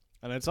moment.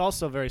 And it's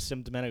also very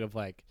symptomatic of,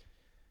 like,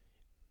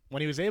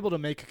 when he was able to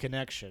make a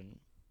connection,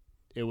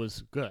 it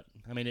was good.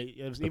 I mean,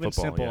 it was even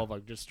simple of,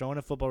 like, just throwing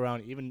a football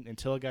around even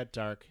until it got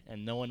dark,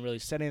 and no one really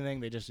said anything.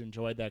 They just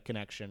enjoyed that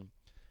connection.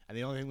 And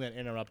the only thing that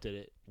interrupted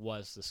it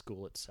was the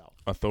school itself.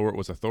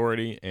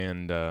 Authority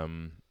and,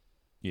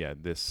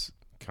 this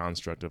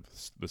construct of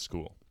the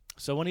school.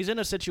 So when he's in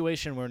a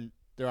situation where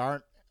there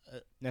aren't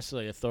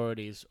necessarily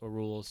authorities or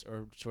rules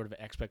or sort of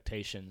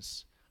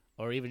expectations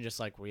or even just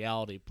like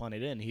reality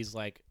planted in, he's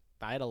like,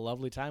 I had a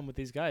lovely time with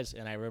these guys,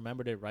 and I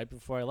remembered it right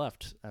before I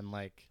left. And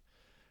like,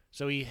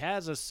 So he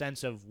has a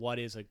sense of what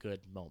is a good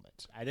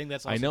moment. I think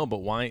that's also I know, but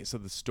why? So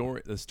the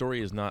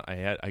story is not.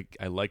 I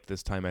liked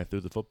this time I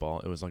threw the football.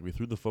 It was like we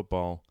threw the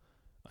football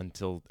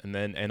until and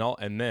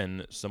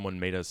then someone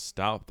made us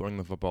stop throwing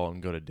the football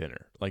and go to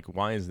dinner. Like,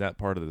 why is that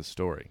part of the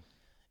story?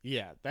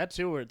 Yeah, that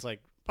too. Where it's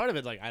like part of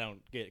it, like I don't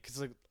get it because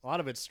like a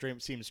lot of it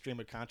seems stream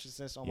of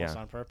consciousness almost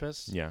on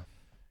purpose. Yeah.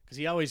 Because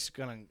he always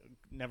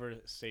never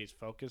stays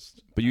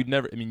focused. But you'd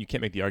never. I mean, you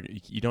can't make the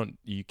argument.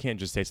 You can't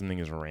just say something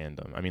is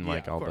random. I mean,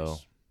 like of although.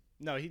 course.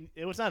 No,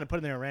 it was not to put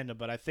in there random,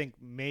 but I think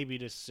maybe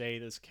to say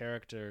this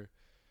character,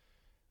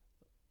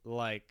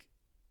 like,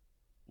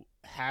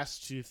 has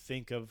to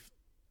think of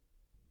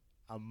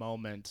a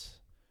moment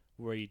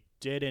where he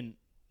didn't,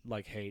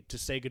 like, hate, to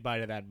say goodbye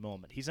to that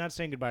moment. He's not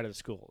saying goodbye to the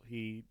school.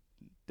 He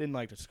didn't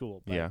like the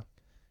school. But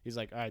he's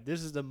like, all right,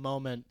 this is the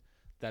moment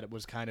that it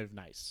was kind of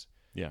nice.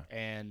 Yeah.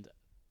 And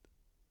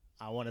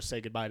I want to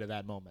say goodbye to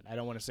that moment. I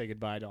don't want to say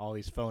goodbye to all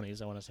these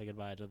phonies. I want to say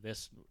goodbye to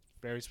this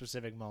very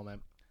specific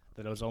moment.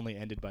 That it was only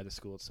ended by the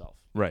school itself.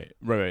 Right.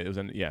 It was,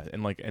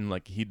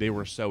 they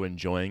were so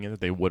enjoying it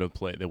that they would have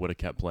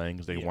kept playing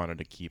because they wanted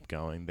to keep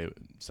going.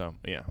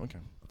 Okay.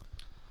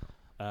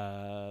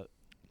 But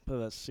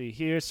let's see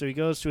here. So he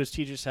goes to his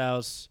teacher's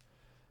house.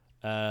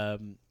 He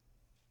grew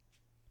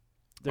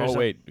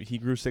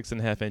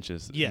 6.5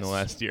 inches in the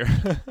last year.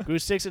 Grew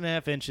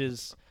 6.5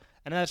 inches.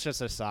 And that's just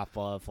a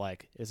softball of,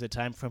 like, is it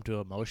time for him to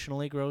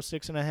emotionally grow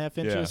 6.5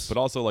 inches? Yeah, but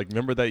also, like,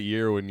 remember that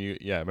year when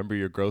remember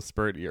your growth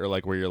spurt, or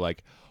like where you're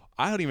like,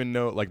 I don't even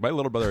know. Like, my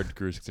little brother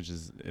grew 6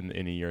 inches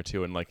in a year or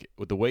two, and like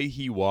the way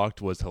he walked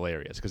was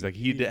hilarious because like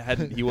he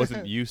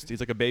wasn't used.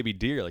 He's like a baby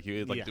deer. Like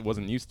he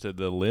wasn't used to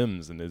the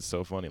limbs, and it's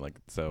so funny. Like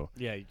so.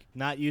 Yeah,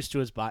 not used to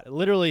his body.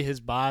 Literally,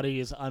 his body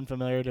is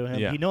unfamiliar to him.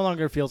 Yeah. He no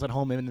longer feels at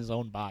home in his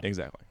own body.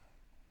 Exactly.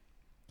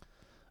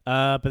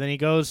 But then he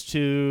goes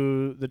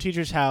to the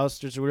teacher's house.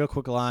 There's a real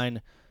quick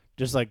line,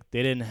 just like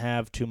they didn't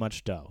have too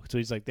much dough. So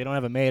he's like, they don't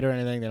have a maid or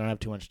anything. They don't have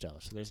too much dough.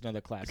 So there's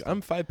another class. Like,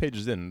 I'm 5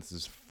 pages in. This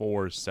is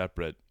 4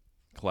 separate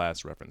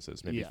class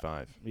references, maybe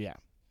 5. Yeah.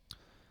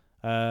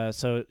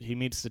 So he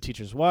meets the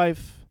teacher's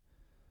wife.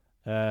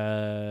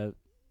 So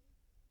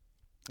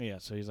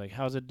he's like,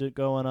 how's it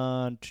going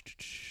on?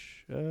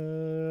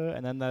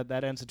 And then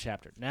that ends the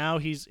chapter. Now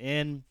he's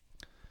in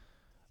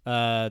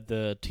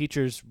the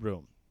teacher's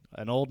room.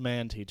 An old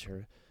man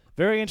teacher.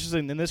 Very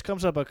interesting, and this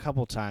comes up a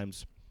couple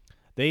times.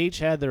 They each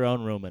had their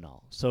own room and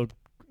all. So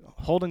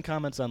Holden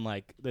comments on,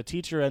 like, the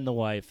teacher and the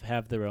wife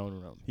have their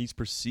own room. He's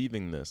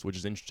perceiving this, which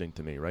is interesting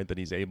to me, right? That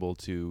he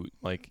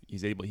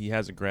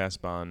has a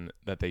grasp on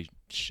that they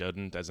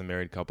shouldn't, as a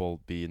married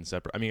couple, be in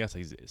separate. I mean, I guess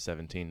he's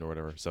 17 or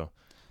whatever, so.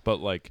 But,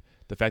 like,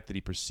 the fact that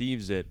he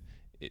perceives it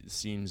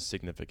seems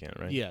significant,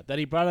 right? Yeah, that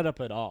he brought it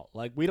up at all.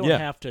 Like, we don't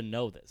have to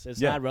know this.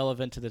 It's not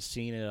relevant to the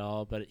scene at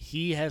all, but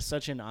he has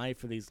such an eye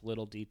for these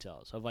little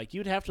details. Of, like,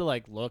 you'd have to,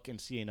 like, look and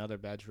see another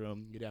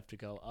bedroom. You'd have to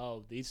go,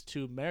 oh, these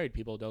two married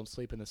people don't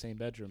sleep in the same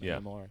bedroom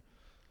anymore.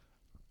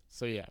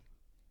 So, yeah.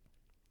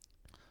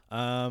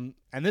 And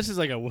this is,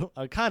 like,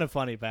 a kind of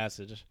funny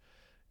passage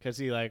because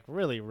he, like,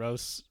 really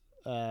roasts.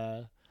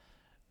 But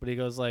he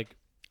goes, like,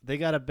 they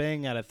got a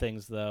bang out of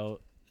things, though,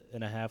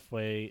 in a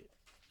halfway...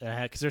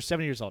 Because they're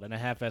 7 years old, in a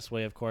half-assed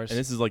way, of course. And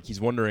this is like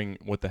he's wondering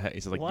what the heck.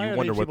 He's like, you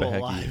wonder what the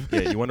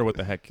heck. You wonder what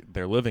the heck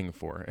they're living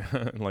for.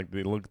 Like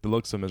they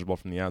look so miserable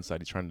from the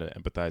outside. He's trying to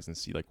empathize and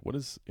see like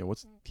what's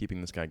keeping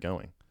this guy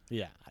going.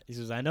 Yeah, he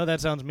says, I know that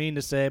sounds mean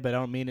to say, but I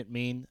don't mean it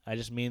mean. I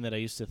just mean that I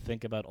used to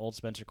think about old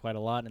Spencer quite a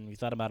lot, and if you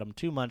thought about him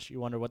too much, you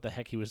wonder what the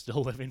heck he was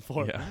still living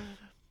for. Yeah.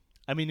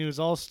 I mean, he was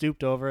all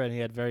stooped over, and he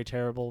had very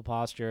terrible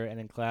posture. And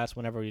in class,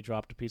 whenever he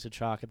dropped a piece of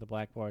chalk at the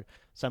blackboard,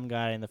 some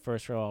guy in the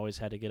first row always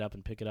had to get up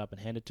and pick it up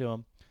and hand it to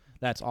him.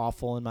 That's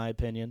awful, in my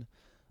opinion.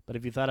 But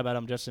if you thought about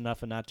him just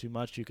enough and not too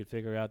much, you could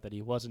figure out that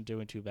he wasn't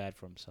doing too bad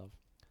for himself.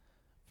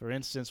 For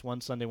instance, one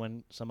Sunday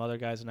when some other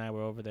guys and I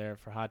were over there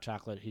for hot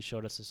chocolate, he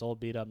showed us this old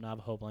beat-up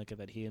Navajo blanket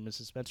that he and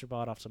Mrs. Spencer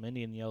bought off some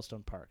Indian in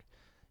Yellowstone Park.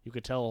 You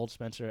could tell old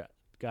Spencer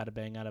got a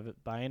bang out of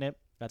it buying it.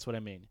 That's what I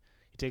mean.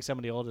 You take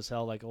somebody old as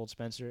hell like old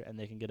Spencer, and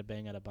they can get a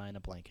bang out of buying a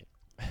blanket.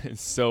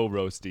 It's so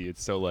roasty.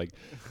 It's so like,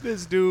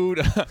 this dude,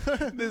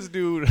 this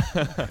dude,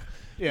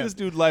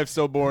 life's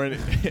so boring.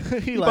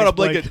 He bought a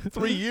blanket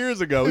 3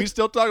 years ago. He's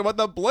still talking about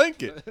that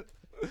blanket.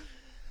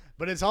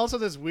 But it's also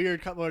this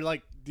weird, where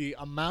like the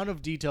amount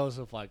of details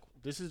of like,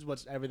 this is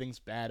what's everything's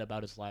bad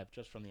about his life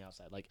just from the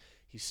outside. Like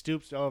he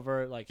stoops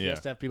over, like he has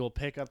to have people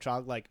pick up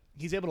chocolate. Like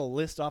he's able to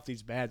list off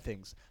these bad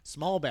things,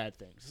 small bad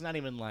things. It's not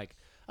even like,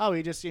 oh,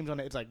 he just seems on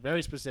it. It's like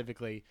very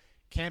specifically,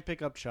 can't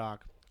pick up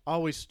chalk,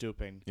 always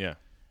stooping. Yeah.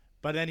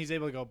 But then he's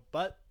able to go,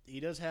 but he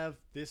does have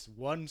this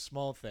one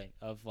small thing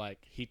of like,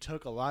 he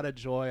took a lot of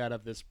joy out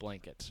of this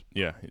blanket.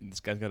 Yeah,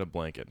 this guy's got a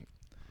blanket.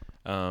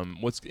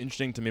 What's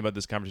interesting to me about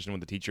this conversation with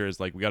the teacher is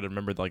like, we got to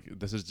remember like,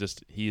 this is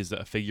just, he is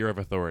a figure of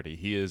authority.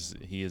 He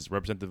is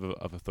representative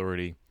of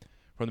authority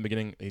from the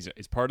beginning. He's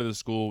part of the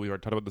school. We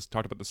already talked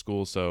about the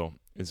school. So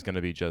it's going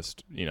to be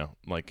just,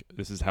 like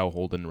this is how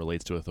Holden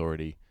relates to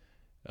authority.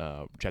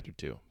 Chapter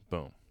 2.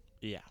 Boom.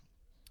 Yeah.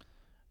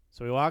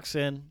 So he walks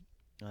in.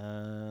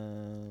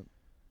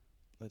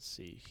 Let's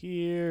see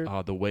here.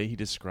 The way he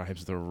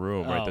describes the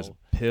room, right? There's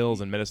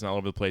pills and medicine all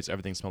over the place.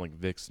 Everything smells like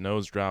Vicks.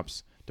 Nose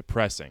drops.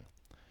 Depressing.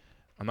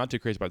 I'm not too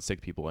crazy about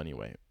sick people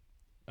anyway.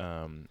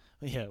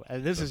 Yeah,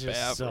 and this is just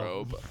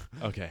bathrobe.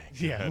 Okay.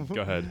 Yeah.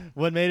 Go ahead.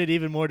 What made it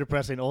even more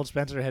depressing, old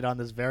Spencer had on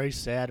this very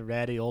sad,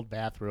 ratty old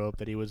bathrobe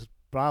that he was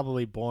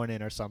probably born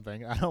in or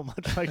something. I don't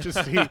much like to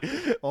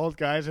see old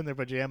guys in their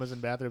pajamas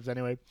and bathrobes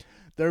anyway.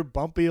 Their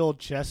bumpy old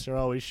chests are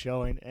always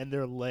showing, and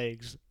their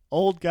legs.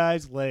 Old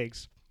guys'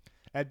 legs.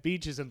 At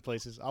beaches and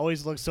places,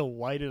 always look so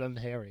white and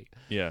unhairy.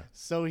 Yeah.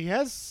 So he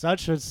has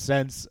such a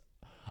sense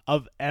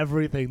of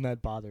everything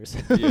that bothers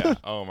him. Yeah.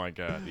 Oh my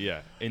God.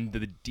 Yeah. And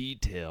the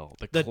detail,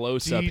 the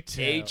close-up,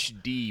 detail.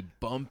 HD,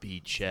 bumpy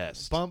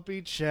chest.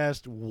 Bumpy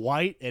chest,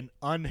 white and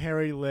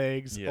unhairy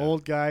legs, Yeah.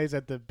 old guys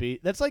at the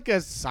beach. That's like a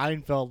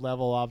Seinfeld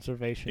level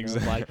observation.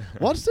 Exactly. Of like,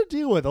 what's the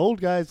deal with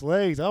old guys'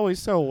 legs? Always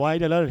so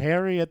white and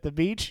unhairy at the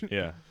beach.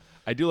 Yeah.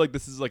 I do like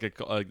this is like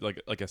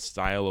a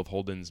style of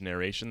Holden's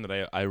narration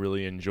that I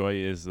really enjoy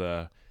is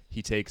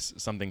he takes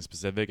something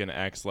specific and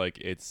acts like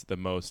it's the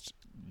most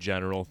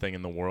general thing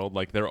in the world.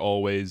 Like they're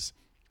always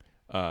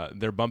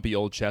their bumpy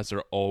old chests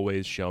are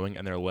always showing,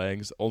 and their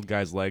legs, old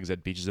guys' legs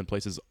at beaches and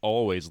places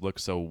always look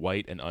so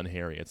white and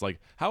unhairy. It's like,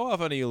 how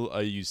often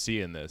are you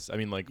seeing this? I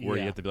mean, like where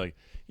you have to be like,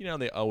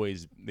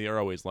 they are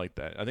always like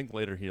that. I think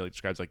later he like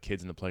describes like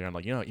kids in the playground,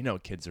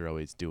 like kids are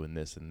always doing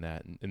this and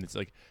that, and it's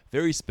like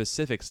very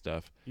specific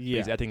stuff. Yeah.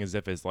 He's acting as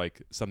if it's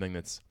like something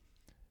that's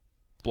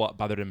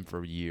bothered him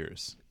for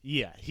years.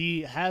 Yeah,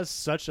 he has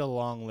such a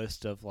long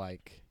list of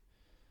like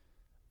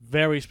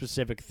very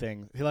specific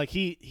things.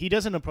 He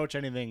doesn't approach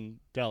anything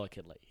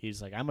delicately.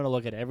 He's like, I'm going to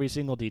look at every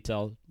single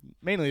detail,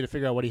 mainly to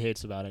figure out what he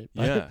hates about it.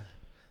 Yeah.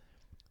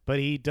 But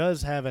he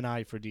does have an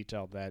eye for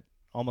detail that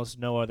almost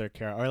no other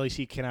character, or at least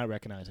he cannot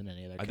recognize in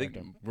any other character.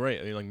 I think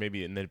right. I mean, like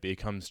maybe, and then it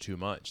becomes too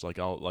much. Like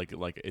all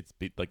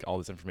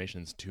this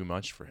information is too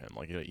much for him.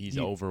 Like he's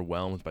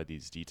overwhelmed by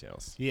these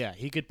details. Yeah,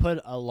 he could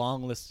put a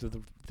long list of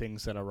the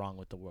things that are wrong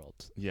with the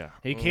world. Yeah.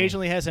 He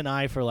occasionally has an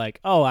eye for like,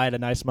 I had a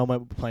nice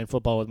moment playing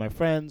football with my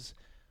friends.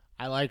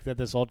 I like that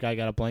this old guy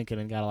got a blanket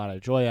and got a lot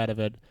of joy out of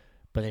it,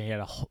 but then he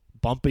had a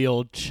bumpy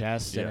old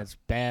chest and it's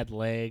bad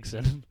legs.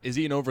 And is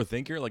he an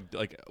overthinker? Like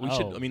we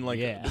should. I mean, like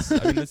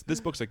this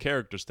book's a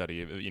character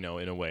study, in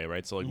a way,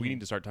 right? So like we need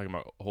to start talking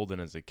about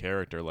Holden as a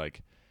character,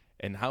 like.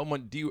 And how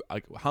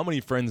many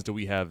friends do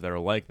we have that are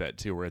like that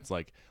too? Where it's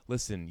like,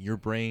 listen, your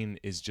brain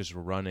is just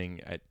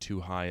running at too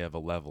high of a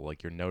level.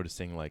 Like you're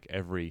noticing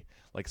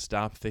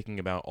stop thinking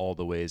about all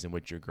the ways in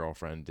which your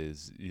girlfriend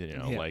is,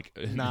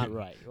 not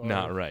right,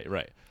 not right,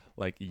 right.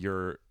 Like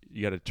you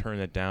got to turn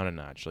that down a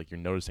notch. Like you're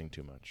noticing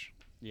too much.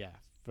 Yeah,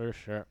 for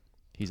sure.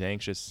 He's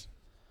anxious.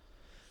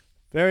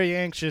 Very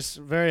anxious,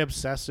 very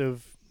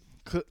obsessive,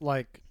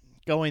 like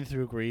going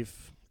through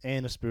grief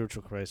and a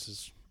spiritual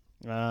crisis.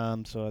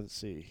 So let's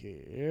see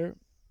here.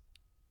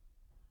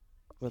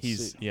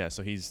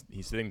 So he's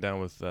sitting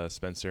down with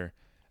Spencer,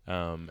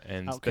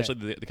 and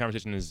especially the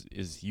conversation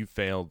is you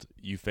failed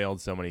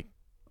so many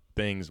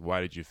things.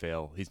 Why did you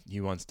fail?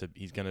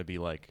 He's gonna be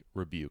like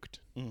rebuked.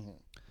 Mm-hmm.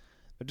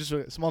 But just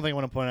a small thing I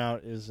want to point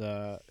out is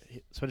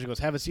Spencer goes,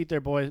 "Have a seat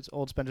there, boy."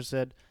 Old Spencer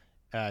said.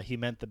 He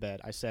meant the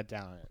bed. I sat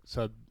down on it.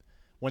 So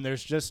when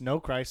there's just no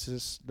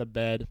crisis, the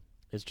bed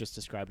is just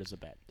described as a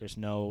bed. There's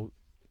no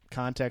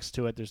context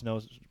to it. There's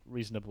no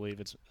reason to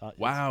believe it's.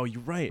 Wow,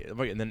 you're right.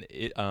 Right, and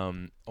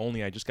then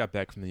only I just got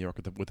back from New York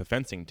with the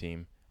fencing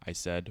team. I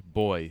said,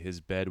 boy,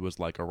 his bed was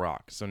like a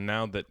rock. So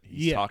now that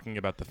he's talking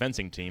about the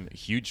fencing team, a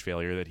huge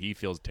failure that he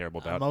feels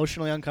terrible about.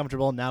 Emotionally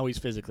uncomfortable. Now he's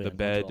physically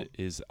uncomfortable. The bed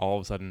is all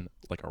of a sudden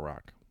like a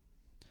rock.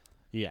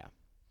 Yeah.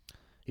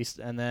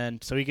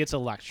 So he gets a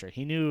lecture.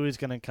 He knew he was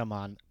going to come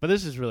on. But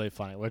this is really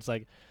funny, where it's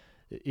like,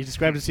 he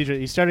described his teacher.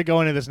 He started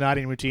going into this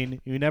nodding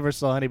routine. You never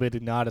saw anybody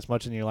nod as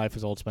much in your life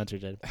as old Spencer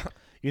did.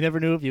 You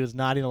never knew if he was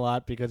nodding a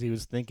lot because he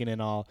was thinking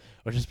and all,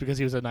 or just because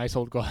he was a nice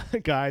old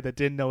guy that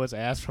didn't know his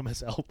ass from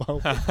his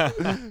elbow.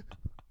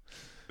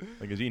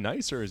 Like, is he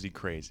nice or is he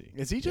crazy?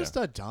 Is he just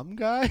a dumb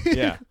guy?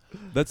 Yeah,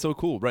 that's so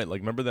cool, right?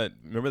 Like, remember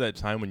that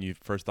time when you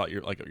first thought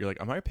you're like,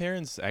 are my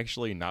parents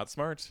actually not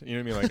smart? You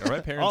know what I mean? Like, are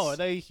my parents? Are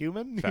they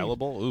human?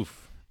 Fallible?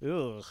 Oof.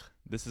 Ugh.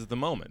 This is the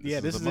moment.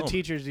 This is the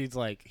teacher's. He's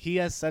like, he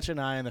has such an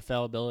eye on the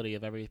fallibility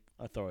of every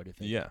authority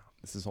figure. Yeah,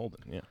 this is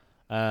Holden.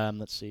 Yeah.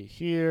 Let's see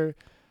here.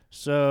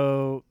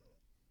 So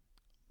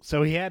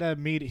he had a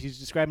meet. He's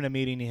describing a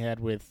meeting he had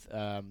with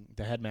the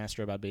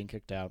headmaster about being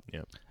kicked out.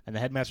 Yep. And the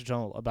headmaster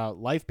told him about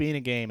life being a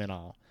game and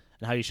all,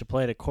 and how you should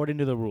play it according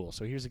to the rules.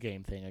 So here's a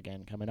game thing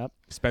again coming up.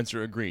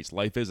 Spencer agrees.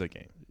 Life is a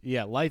game.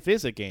 Yeah, life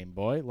is a game,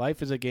 boy.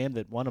 Life is a game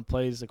that one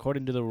plays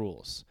according to the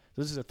rules.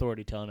 This is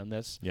authority telling him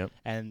this. Yep.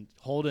 And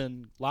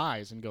Holden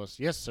lies and goes,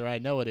 "Yes, sir, I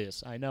know it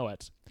is. I know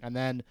it." And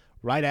then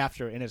right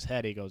after, in his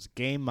head, he goes,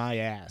 "Game my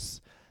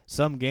ass."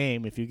 Some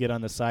game, if you get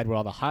on the side where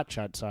all the hot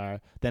shots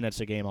are, then it's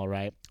a game, all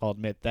right. I'll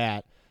admit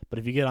that. But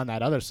if you get on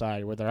that other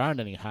side where there aren't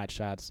any hot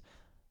shots,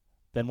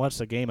 then what's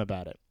the game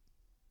about it?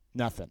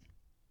 Nothing.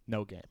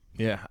 no game.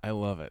 Yeah, I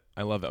love it.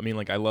 I mean,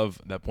 like, I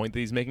love that point that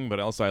he's making,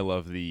 but also I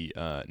love the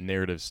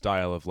narrative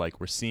style of, like,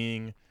 we're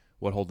seeing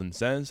what Holden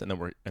says, and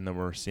then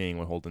we're seeing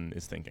what Holden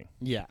is thinking.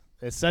 Yeah,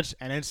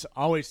 it's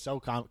always so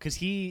common because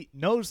he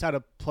knows how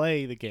to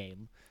play the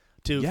game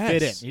to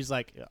fit in. He's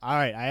like, all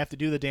right, I have to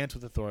do the dance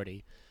with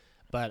authority,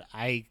 but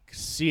I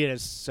see it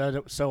as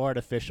so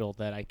artificial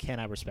that I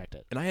cannot respect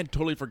it. And I had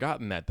totally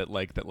forgotten that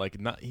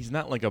he's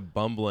not like a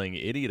bumbling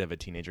idiot of a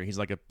teenager. He's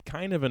like a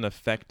kind of an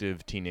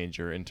effective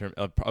teenager in terms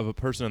of a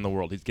person in the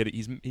world.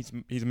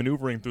 He's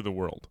maneuvering through the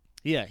world.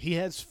 Yeah, he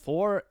has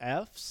 4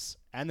 Fs,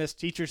 and this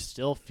teacher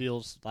still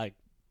feels like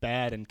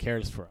bad and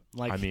cares for him.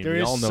 Like, I mean, there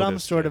is some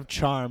sort of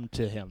charm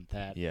to him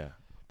that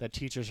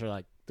teachers are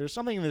like, there's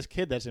something in this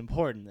kid that's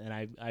important, and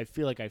I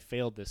feel like I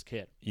failed this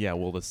kid. Yeah,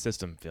 well, the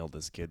system failed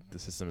this kid. The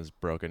system is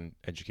broken.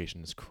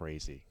 Education is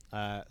crazy.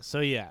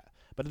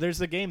 But there's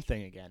the game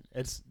thing again.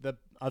 It's the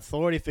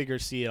authority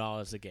figures see it all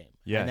as a game.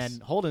 Yes. And then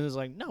Holden is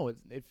like, no,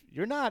 if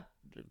you're not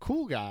a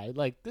cool guy,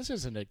 like, this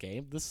isn't a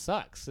game. This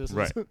sucks.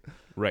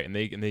 Right, and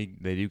they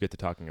do get to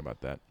talking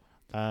about that.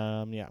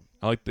 Yeah.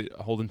 I like that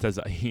Holden says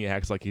that he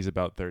acts like he's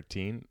about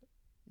 13.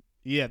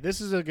 Yeah,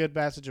 this is a good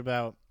passage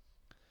about.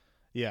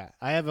 Yeah,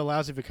 I have a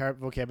lousy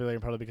vocabulary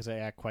probably because I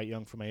act quite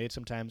young for my age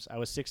sometimes. I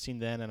was 16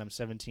 then, and I'm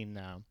 17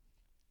 now.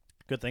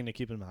 Good thing to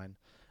keep in mind.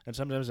 And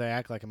sometimes I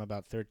act like I'm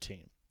about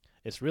 13.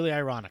 It's really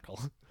ironical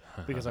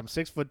because I'm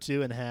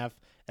 6'2.5",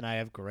 and I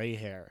have gray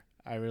hair.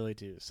 I really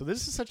do. So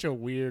this is such a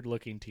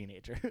weird-looking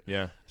teenager.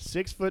 Yeah.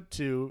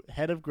 6'2",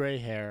 head of gray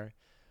hair,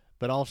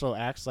 but also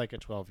acts like a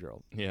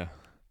 12-year-old. Yeah.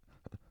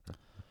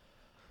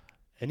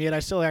 And yet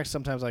I still act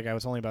sometimes like I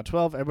was only about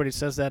 12. Everybody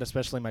says that,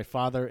 especially my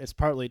father. It's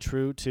partly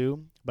true,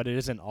 too, but it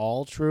isn't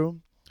all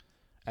true.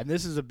 And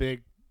this is a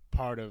big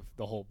part of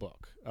the whole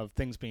book, of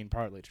things being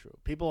partly true.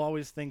 People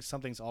always think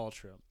something's all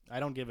true. I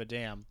don't give a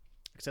damn,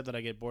 except that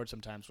I get bored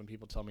sometimes when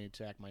people tell me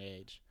to act my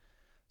age.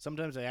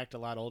 Sometimes I act a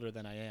lot older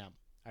than I am.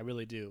 I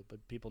really do,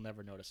 but people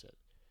never notice it.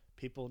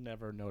 People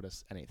never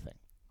notice anything.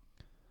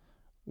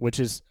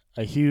 Which is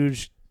a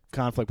huge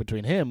conflict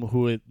between him,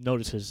 who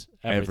notices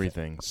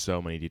everything.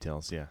 So many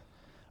details, yeah.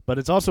 But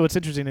it's also, what's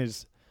interesting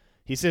is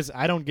he says,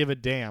 I don't give a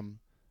damn,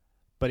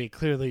 but he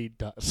clearly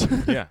does.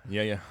 Yeah.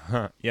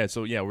 Yeah,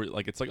 so yeah, we're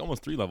like, it's like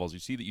almost 3 levels.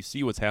 You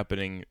see what's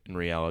happening in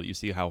reality. You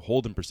see how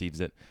Holden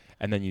perceives it,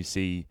 and then you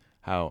see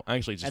how,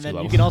 actually it's just 2 levels. And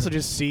then you can also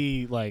just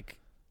see, like,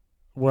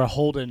 where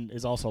Holden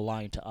is also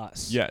lying to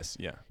us. Yes,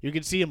 yeah. You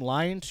can see him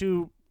lying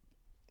to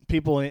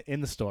people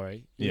in the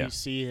story. Yeah. You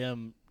see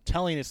him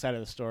telling his side of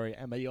the story,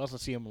 but you also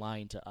see him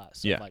lying to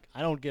us. Yeah. Like,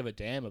 I don't give a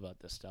damn about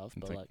this stuff,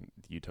 but like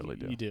you totally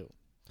do. You do.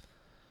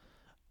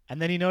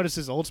 And then he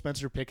notices old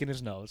Spencer picking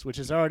his nose, which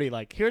is already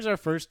like, here's our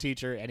first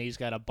teacher, and he's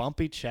got a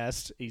bumpy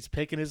chest. He's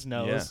picking his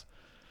nose. Yeah.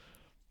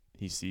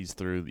 He sees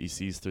through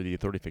the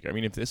authority figure. I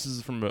mean, if this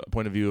is from a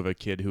point of view of a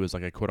kid who is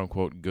like a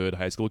quote-unquote good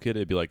high school kid,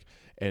 it'd be like,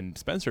 and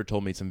Spencer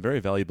told me some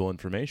very valuable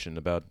information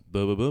about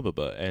blah, blah, blah, blah,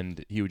 blah.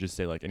 And he would just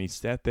say, like, and he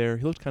sat there.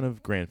 He looked kind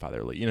of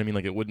grandfatherly. You know what I mean?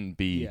 Like, it wouldn't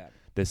be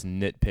this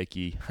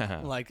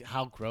nitpicky. Like,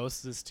 how gross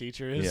this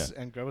teacher is,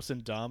 and gross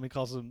and dumb. He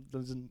calls him,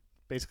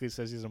 basically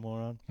says he's a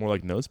moron. More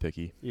like nose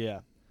picky. Yeah.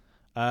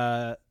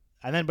 But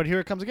here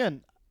it comes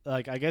again.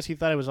 Like, I guess he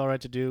thought it was all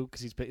right to do, because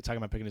he's talking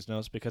about picking his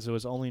nose, because it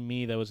was only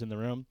me that was in the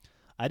room.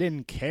 I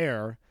didn't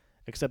care,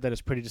 except that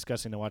it's pretty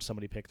disgusting to watch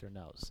somebody pick their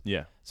nose.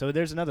 Yeah. So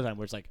there's another time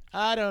where it's like,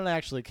 I don't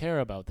actually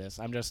care about this.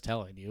 I'm just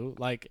telling you.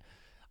 Like,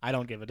 I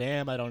don't give a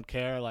damn. I don't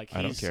care. Like,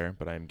 I don't care,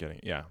 but I'm getting,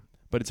 yeah.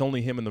 But it's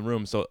only him in the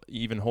room, so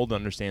even Holden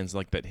understands,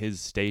 like, that his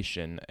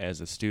station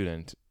as a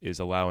student is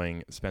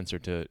allowing Spencer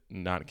to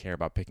not care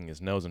about picking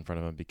his nose in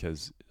front of him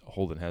because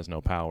Holden has no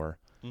power.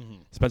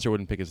 Mm-hmm. Spencer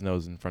wouldn't pick his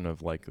nose in front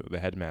of, like, the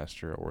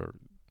headmaster or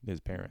his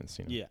parents,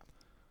 you know? Yeah.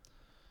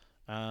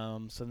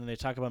 So then they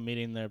talk about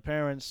meeting their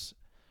parents.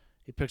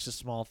 He picks a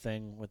small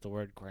thing with the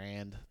word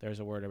grand. There's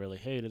a word I really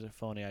hate. It's a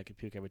phony. I could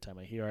puke every time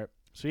I hear it.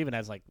 So he even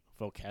has, like,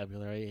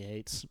 vocabulary he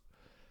hates.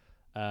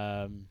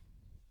 Then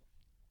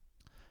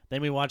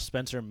we watch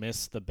Spencer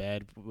miss the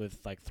bed with,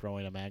 like,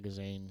 throwing a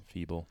magazine.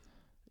 Feeble.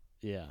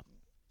 Yeah.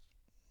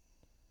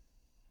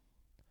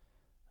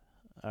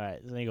 All right.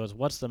 Then he goes,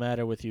 "What's the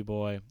matter with you,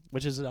 boy?"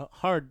 Which is a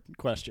hard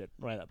question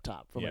right up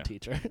top from a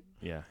teacher.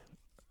 Yeah.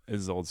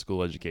 This is old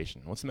school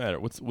education. What's the matter?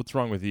 What's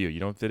wrong with you? You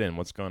don't fit in.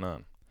 What's going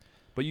on?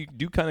 But you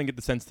do kind of get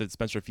the sense that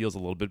Spencer feels a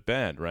little bit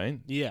bad, right?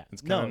 Yeah.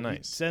 It's kind of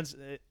nice.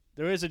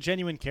 There is a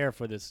genuine care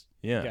for this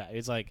guy.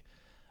 It's like,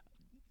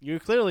 you're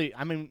clearly,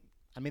 I mean,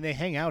 they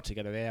hang out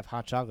together. They have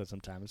hot chocolate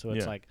sometimes. So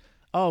it's like,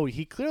 oh,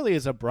 he clearly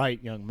is a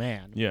bright young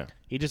man. Yeah.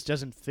 He just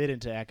doesn't fit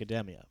into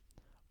academia,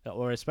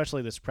 or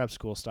especially this prep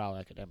school style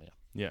academia.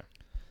 Yeah.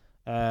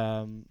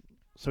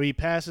 So he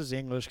passes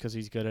English because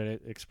he's good at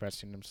it,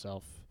 expressing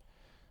himself.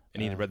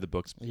 And he'd read the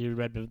books. He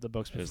read the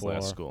books before. His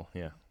last school,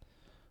 yeah.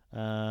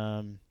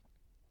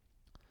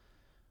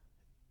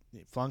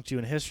 He flunked you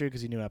in history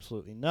because he knew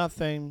absolutely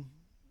nothing.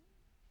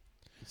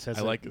 says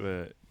I like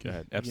the. Go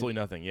ahead. Absolutely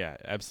nothing. Yeah,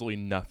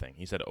 absolutely nothing.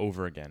 He said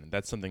over again.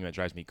 That's something that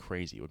drives me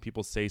crazy. When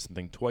people say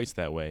something twice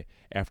that way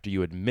after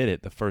you admit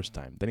it the first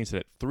time, then he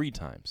said it 3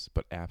 times,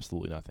 but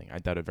absolutely nothing. I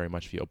doubt it very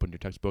much if you opened your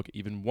textbook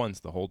even once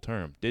the whole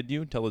term. Did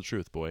you? Tell the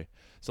truth, boy.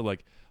 So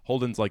like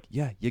Holden's like,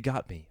 yeah, you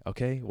got me.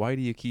 Okay, why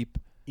do you keep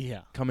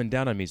coming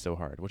down on me so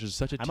hard? Which is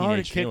such a teenage I'm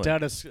already kicked feeling.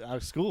 out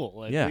of school.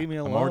 Like, leave me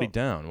alone. I'm already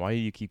down. Why do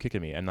you keep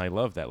kicking me? And I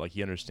love that. Like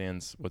he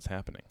understands what's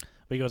happening.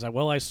 But he goes,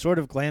 well, I sort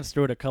of glanced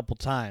through it a couple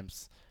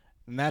times.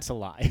 And that's a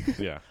lie.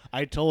 Yeah.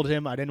 I told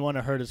him I didn't want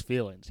to hurt his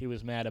feelings. He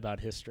was mad about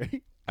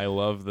history. I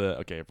love the...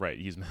 Okay, right.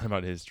 He's mad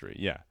about history.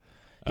 Yeah.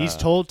 He's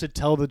told to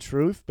tell the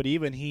truth, but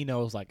even he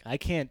knows, like, I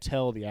can't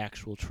tell the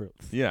actual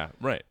truth. Yeah,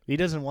 right. He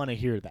doesn't want to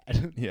hear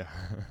that. Yeah.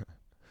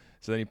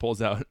 So then he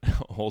pulls out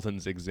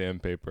Holden's exam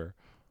paper.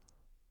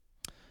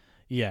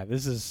 Yeah,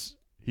 this is...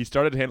 He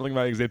started handling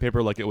my exam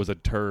paper like it was a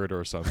turd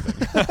or something.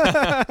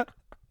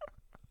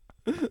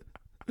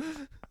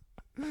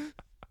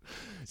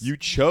 You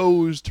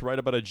chose to write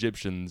about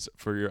Egyptians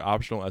for your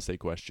optional essay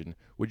question.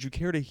 Would you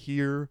care to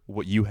hear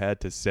what you had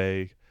to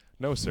say?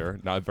 No, sir,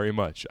 not very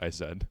much, I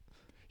said.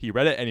 He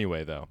read it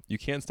anyway, though. You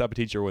can't stop a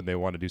teacher when they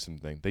want to do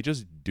something. They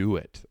just do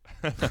it.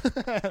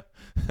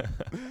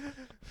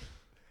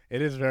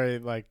 It is very,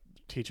 like,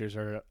 teachers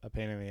are a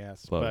pain in the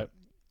ass. Love but it.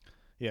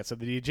 yeah, so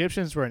the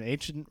Egyptians were an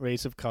ancient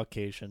race of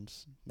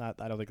Caucasians. I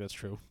don't think that's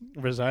true.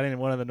 Residing in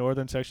one of the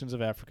northern sections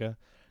of Africa.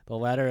 The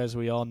latter, as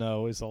we all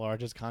know, is the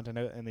largest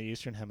continent in the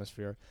Eastern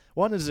Hemisphere.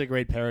 One is a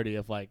great parody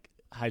of, like,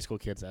 high school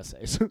kids'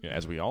 essays. Yeah,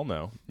 as we all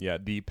know. Yeah,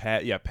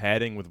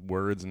 padding with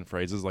words and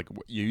phrases, like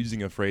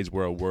using a phrase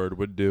where a word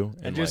would do.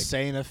 And just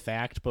saying a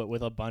fact, but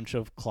with a bunch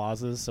of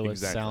clauses so it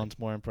sounds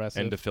more impressive.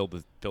 And to fill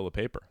the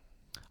paper.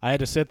 I had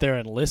to sit there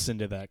and listen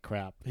to that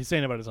crap. He's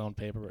saying about his own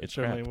paper. But it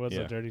certainly was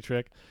a dirty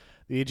trick.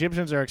 The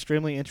Egyptians are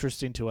extremely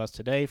interesting to us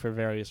today for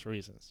various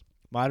reasons.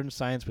 Modern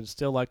science would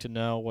still like to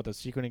know what the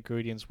secret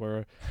ingredients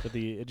were that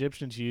the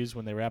Egyptians used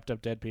when they wrapped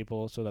up dead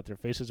people so that their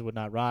faces would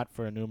not rot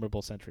for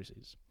innumerable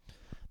centuries.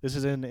 This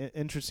is an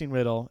interesting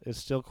riddle. It's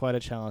still quite a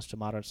challenge to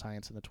modern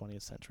science in the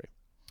 20th century.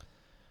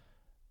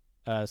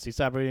 So you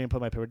stopped reading and put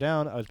my paper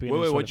down. I was being...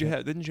 Wait, what did you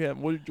have? Didn't you have?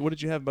 What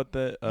did you have about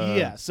the...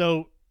 Yeah,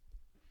 so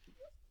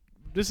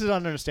this is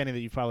an understanding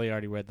that you've probably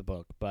already read the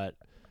book, but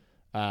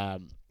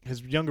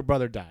his younger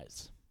brother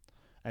dies.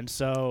 And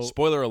so...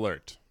 Spoiler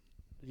alert.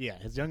 Yeah,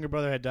 his younger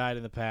brother had died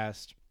in the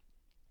past,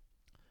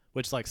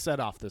 which, like, set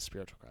off this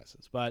spiritual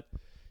crisis. But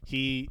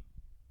he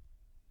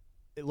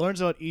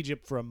learns about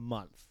Egypt for a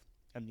month,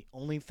 and the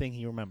only thing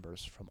he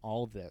remembers from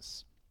all of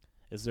this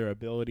is their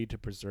ability to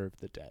preserve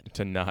the dead.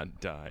 To not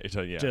die.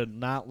 To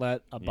not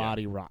let a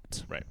body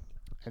rot. Right.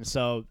 And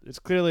so it's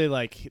clearly,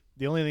 like,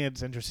 the only thing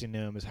that's interesting to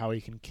him is how he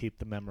can keep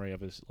the memory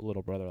of his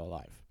little brother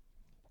alive.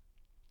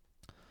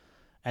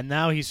 And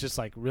now he's just,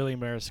 like, really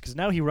embarrassed, because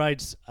now he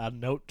writes a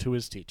note to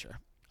his teacher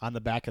on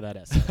the back of that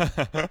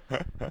essay.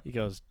 He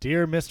goes,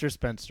 "Dear Mr.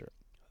 Spencer,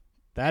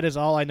 that is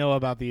all I know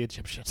about the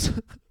Egyptians.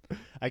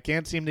 I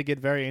can't seem to get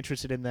very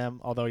interested in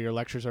them, although your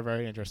lectures are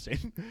very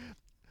interesting.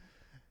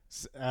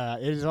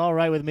 It is all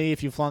right with me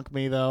if you flunk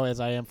me, though, as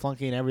I am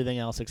flunking everything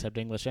else except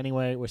English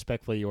anyway.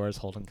 Respectfully yours,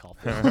 Holden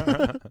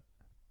Caulfield."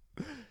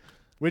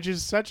 Which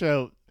is such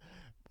a...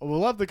 We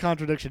love the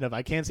contradiction of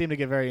I can't seem to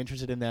get very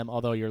interested in them,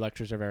 although your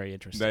lectures are very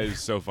interesting. That is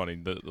so funny.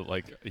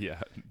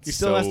 He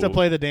still has to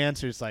play the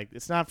dancer. It's like,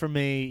 it's not for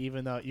me,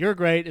 even though you're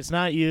great. It's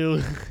not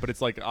you. But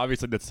it's like,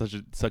 obviously, that's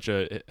such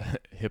a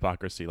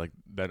hypocrisy. Like,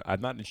 that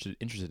I'm not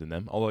interested in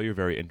them, although you're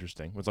very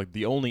interesting. It's like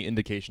the only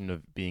indication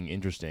of being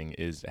interesting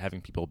is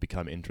having people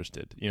become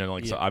interested. You know,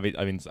 like, so I mean,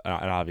 it's an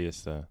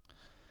obvious...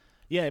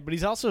 Yeah, but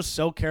he's also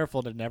so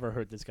careful to never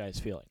hurt this guy's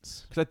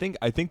feelings. Because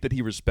I think that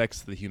he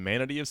respects the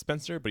humanity of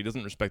Spencer, but he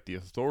doesn't respect the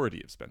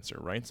authority of Spencer,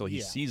 right? So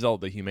he sees all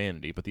the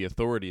humanity, but the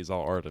authority is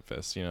all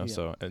artifice, you know. Yeah.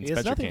 So and he Spencer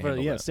has nothing can't for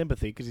handle that.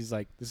 sympathy, because he's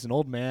like, this is an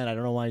old man. I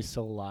don't know why he's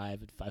still alive.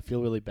 I feel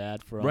really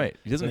bad for him. Right.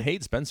 He doesn't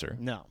hate Spencer.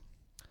 No,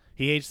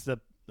 he hates the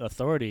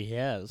authority he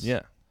has.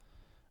 Yeah.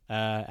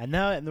 And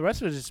the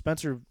rest of it is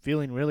Spencer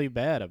feeling really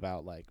bad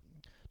about, like,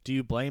 do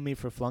you blame me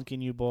for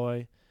flunking you,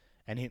 boy?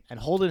 And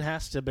Holden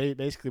has to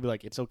basically be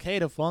like, it's okay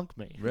to flunk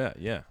me. Yeah,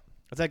 yeah.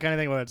 It's that kind of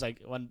thing where it's like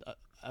when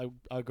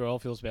a girl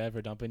feels bad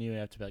for dumping you, you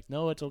have to be like,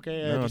 no, it's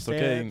okay. No, it's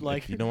okay.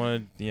 Like, you don't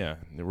want to. Yeah,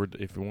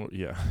 if you want,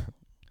 yeah.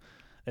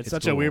 It's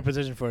such a weird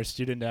position for a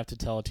student to have to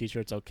tell a teacher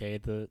it's okay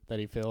that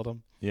he failed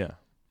him. Yeah.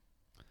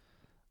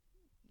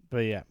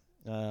 But yeah.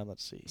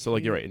 Let's see. So,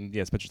 like, you're right. And,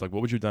 yeah, Spencer's like,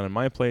 what would you have done in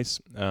my place?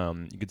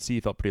 You could see he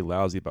felt pretty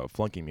lousy about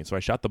flunking me. So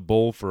I shot the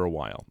bull for a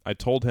while. I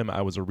told him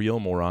I was a real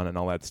moron and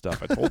all that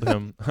stuff. I told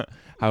him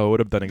how I would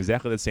have done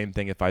exactly the same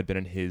thing if I'd been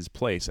in his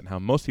place, and how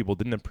most people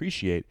didn't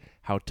appreciate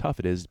how tough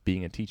it is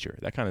being a teacher.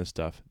 That kind of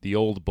stuff. The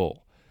old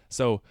bull.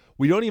 So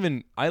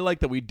I like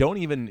that we don't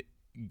even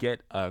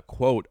get a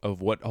quote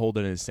of what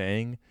Holden is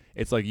saying.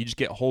 It's like you just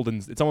get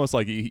Holden's. It's almost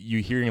like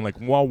you hearing like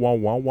wah wah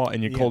wah wah,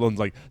 and Holden's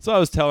like. So I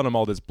was telling him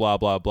all this blah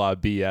blah blah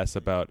BS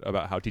about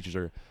how teachers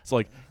are. So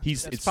like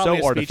it's so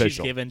artificial.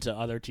 artificial. He's given to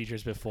other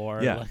teachers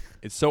before. Yeah,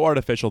 it's so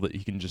artificial that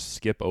he can just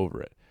skip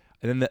over it.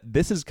 And then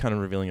this is kind of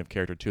revealing of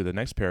character, too. The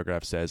next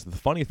paragraph says, the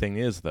funny thing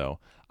is, though,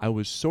 I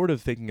was sort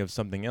of thinking of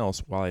something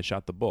else while I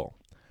shot the bull.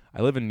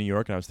 I live in New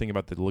York, and I was thinking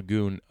about the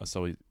lagoon,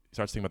 so he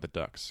starts thinking about the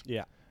ducks.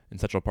 Yeah. In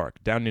Central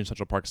Park. Down near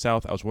Central Park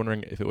South, I was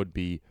wondering if it would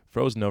be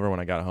frozen over when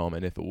I got home,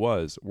 and if it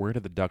was, where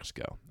did the ducks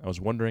go? I was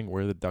wondering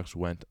where the ducks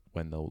went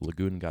when the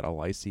lagoon got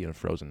all icy and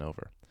frozen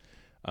over.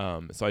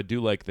 So I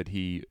do like that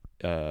he's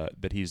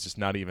just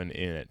not even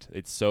in it.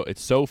 It's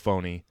so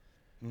phony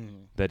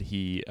that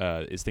he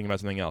is thinking about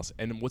something else.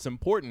 And what's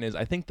important is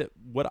I think that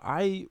when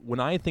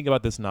I think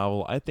about this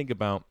novel, I think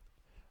about,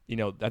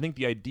 I think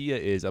the idea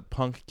is a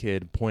punk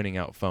kid pointing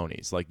out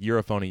phonies. Like, you're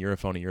a phony, you're a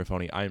phony, you're a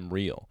phony, I'm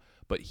real.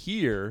 But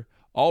here,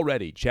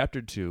 already,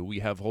 chapter 2, we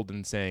have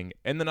Holden saying,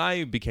 and then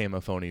I became a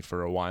phoney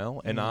for a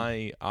while, and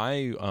I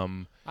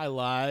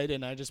lied,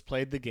 and I just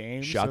played the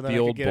game shot so that the I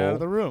old could get bull. out of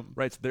the room.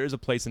 Right, so there is a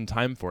place and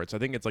time for it. So I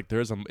think it's like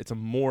it's a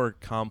more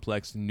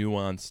complex,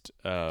 nuanced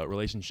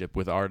relationship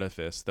with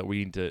artifice that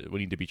we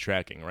need to be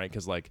tracking, right?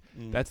 Because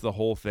that's the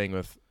whole thing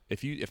with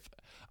if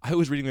I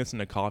was reading this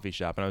in a coffee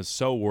shop and I was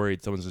so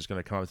worried someone's just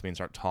going to come up to me and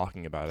start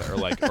talking about it,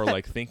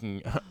 or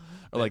thinking.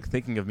 Or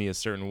thinking of me a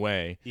certain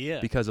way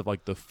because of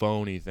the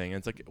phony thing. And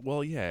it's like,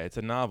 well, yeah, it's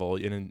a novel,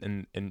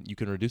 and you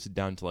can reduce it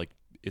down to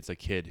it's a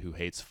kid who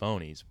hates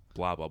phonies,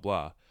 blah blah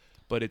blah.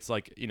 But it's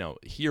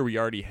here we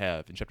already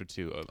have in chapter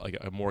 2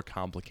 a more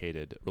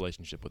complicated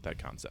relationship with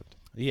that concept.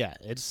 Yeah,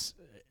 it's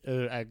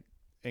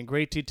in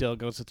great detail. It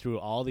goes through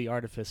all the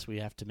artifice we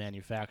have to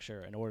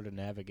manufacture in order to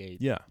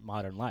navigate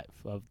modern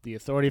life, of the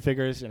authority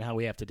figures and how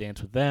we have to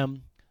dance with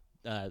them.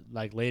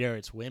 Later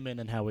it's women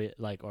and how we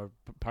or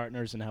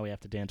partners and how we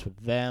have to dance with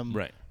them,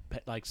 right?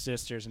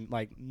 Sisters, and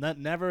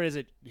never is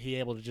he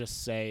able to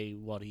just say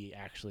what he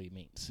actually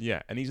means.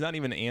 Yeah, and he's not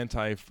even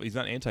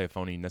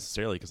anti-phony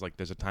necessarily, because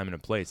there's a time and a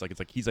place.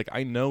 He's like,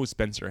 I know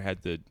Spencer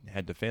had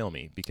to fail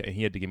me because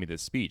he had to give me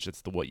this speech.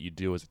 That's what you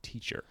do as a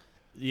teacher.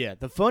 Yeah,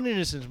 the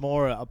phoniness is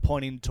more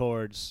pointing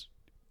towards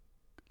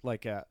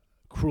a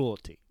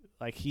cruelty.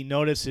 He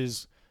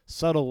notices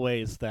subtle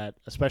ways that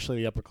especially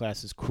the upper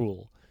class is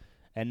cruel.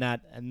 And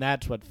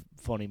that's what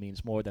phony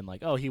means more than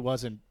he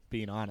wasn't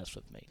being honest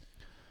with me.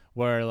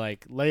 Where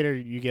later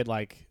you get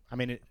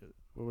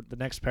the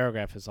next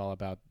paragraph is all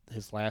about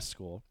his last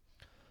school.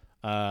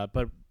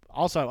 But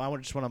also I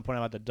just want to point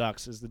out about the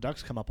ducks is the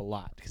ducks come up a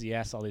lot because he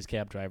asks all these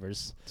cab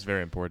drivers. It's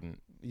very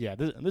important. Yeah,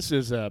 this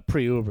is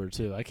pre-Uber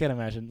too. I can't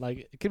imagine can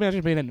you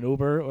imagine being in an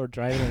Uber or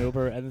driving an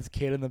Uber and this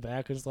kid in the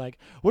back is like,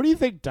 where do you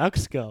think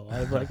ducks go? I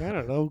was like, I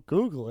don't know,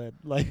 Google it.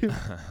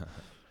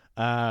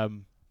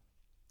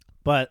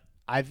 But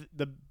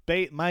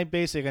my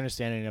basic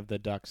understanding of the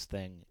ducks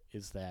thing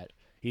is that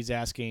he's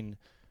asking,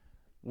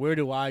 where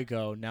do I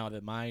go now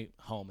that my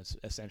home is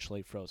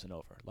essentially frozen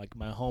over?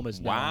 My home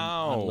is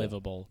now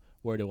unlivable.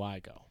 Where do I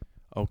go?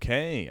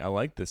 Okay, I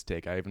like this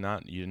take. You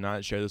did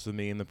not share this with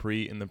me in the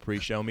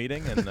pre-show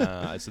meeting, and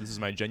so this is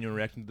my genuine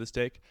reaction to this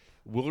take.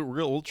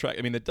 We'll try.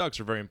 I mean, the ducks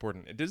are very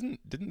important. It didn't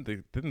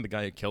the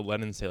guy who killed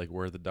Lennon say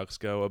where the ducks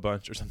go a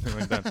bunch or something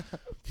like that?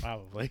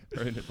 Probably.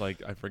 Or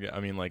I forget. I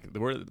mean,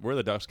 where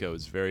the ducks go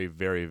is very,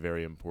 very,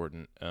 very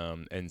important.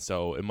 And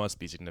so it must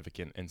be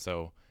significant. And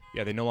so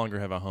they no longer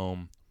have a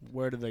home.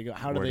 Where do they go?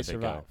 How do they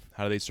survive?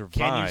 How do they survive?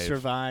 Can you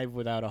survive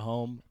without a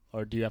home?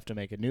 Or do you have to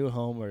make a new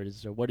home? Or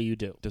what do you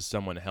do? Does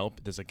someone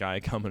help? Does a guy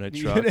come in a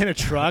truck? In a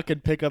truck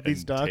and pick up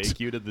these ducks? Take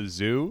you to the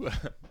zoo?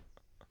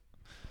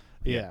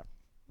 Yeah.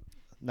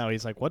 No,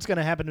 he's like, what's going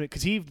to happen to me?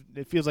 Because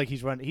it feels like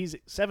he's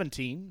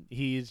 17.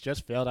 He's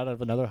just failed out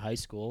of another high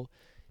school.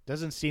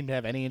 Doesn't seem to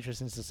have any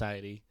interest in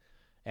society.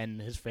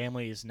 And his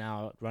family is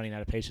now running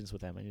out of patience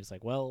with him. And he's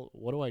like, well,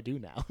 what do I do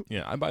now?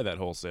 Yeah, I buy that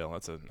wholesale.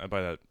 I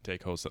buy that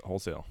take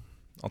wholesale.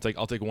 I'll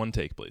take one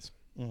take, please.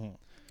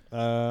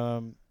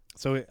 Mm-hmm.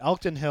 So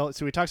Elkton Hill.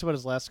 So he talks about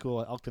his last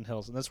school at Elkton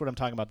Hills, and that's what I'm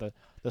talking about,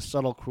 the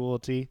subtle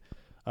cruelty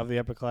of the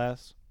upper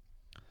class.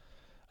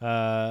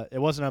 It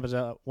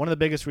wasn't one of the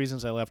biggest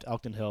reasons I left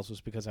Elkton Hills was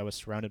because I was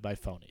surrounded by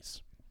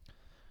phonies.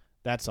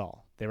 That's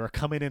all. They were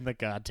coming in the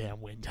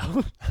goddamn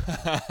window.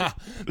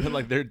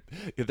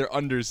 they're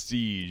under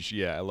siege.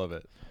 Yeah, I love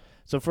it.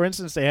 So, for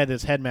instance, they had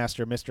this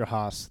headmaster, Mr.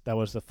 Haas, that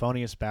was the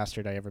phoniest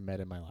bastard I ever met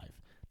in my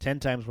life. 10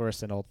 times worse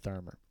than old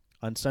Thurmer.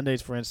 On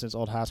Sundays, for instance,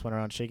 old Haas went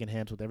around shaking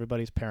hands with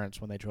everybody's parents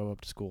when they drove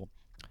up to school.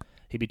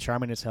 He'd be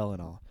charming as hell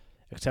and all,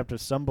 except if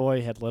some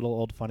boy had little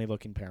old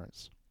funny-looking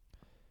parents.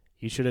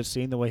 You should have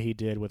seen the way he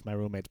did with my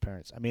roommate's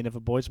parents. I mean, if a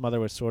boy's mother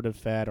was sort of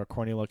fat or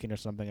corny-looking or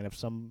something, and if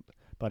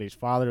somebody's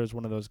father was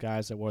one of those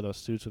guys that wore those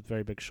suits with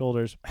very big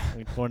shoulders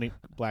and corny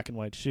black and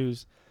white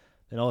shoes,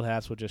 then old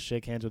Haas would just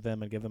shake hands with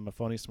them and give them a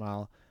phony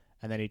smile,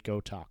 and then he'd go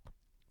talk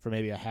for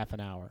maybe a half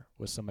an hour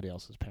with somebody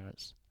else's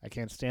parents. I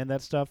can't stand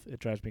that stuff. It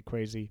drives me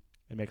crazy.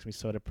 It makes me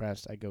so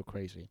depressed, I go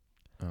crazy.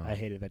 Oh. I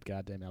hated that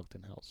goddamn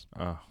Elkton Hills.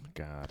 Oh,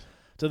 God.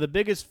 So the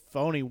biggest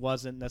phony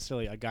wasn't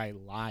necessarily a guy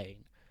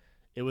lying.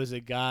 It was a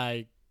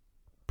guy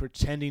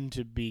pretending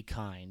to be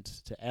kind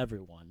to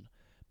everyone.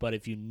 But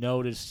if you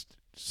noticed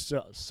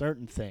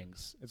certain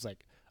things, it's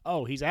like,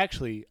 oh, he's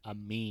actually a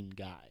mean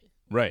guy.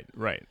 Right.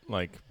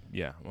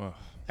 Well.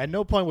 At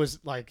no point was,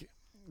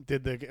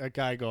 did a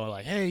guy go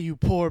like, "Hey, you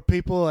poor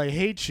people, I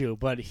hate you,"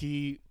 but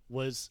he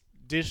was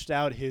dished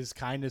out his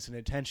kindness and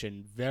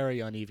attention very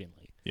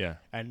unevenly. Yeah.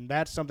 And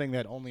that's something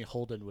that only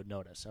Holden would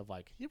notice. Of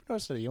like, you ever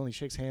notice that he only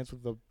shakes hands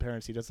with the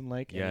parents he doesn't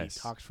like, and he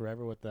talks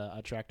forever with the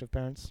attractive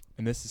parents?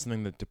 And this is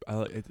something that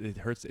it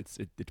hurts.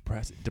 It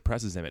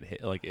depresses him.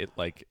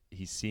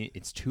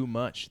 It's too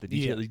much. The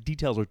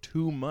details are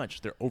too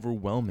much. They're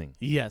overwhelming.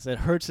 Yes, it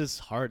hurts his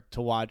heart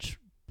to watch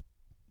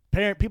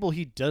people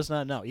he does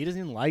not know. He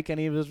doesn't even like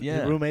any of his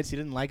roommates. He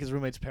didn't like his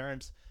roommates'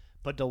 parents,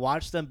 but to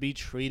watch them be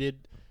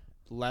treated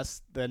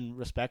less than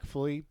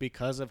respectfully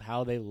because of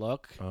how they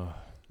look,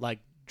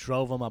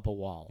 drove him up a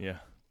wall. Yeah.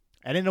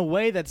 And in a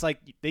way that's like,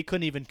 they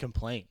couldn't even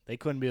complain. They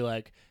couldn't be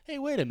like, hey,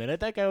 wait a minute,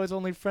 that guy was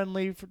only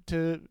friendly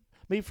to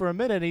me for a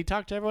minute, and he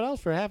talked to everyone else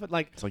for half it.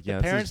 Like, the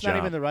parents, not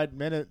even in the right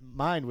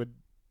mind, would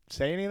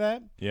say any of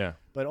that. Yeah.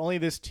 But only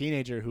this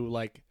teenager who,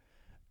 like,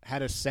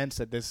 had a sense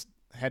that this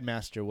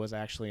headmaster was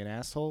actually an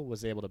asshole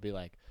was able to be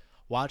like,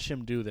 watch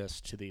him do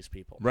this to these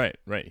people. Right.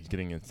 He's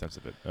getting a sense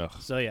of it. Ugh.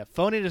 So, yeah,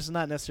 phoniness is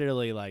not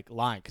necessarily, like,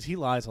 lying, because he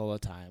lies all the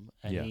time,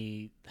 and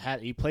he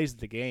plays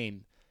the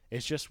game.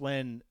 It's just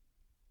when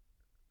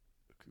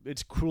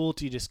it's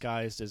cruelty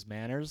disguised as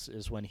manners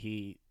is when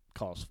he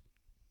calls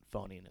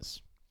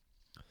phoniness.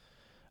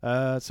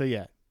 So,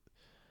 yeah.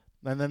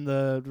 And then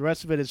the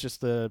rest of it is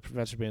just the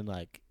professor being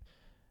like,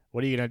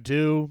 what are you going to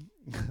do?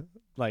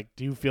 Like,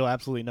 do you feel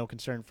absolutely no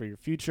concern for your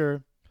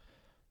future?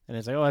 And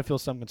it's like, oh, I feel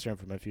some concern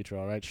for my future.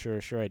 All right, sure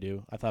I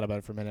do. I thought about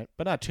it for a minute,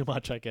 but not too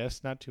much, I guess.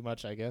 And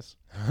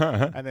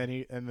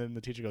then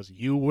the teacher goes,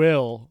 you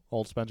will,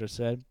 old Spencer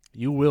said.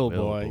 You will,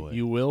 boy.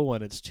 You will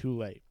when it's too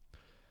late.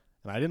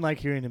 And I didn't like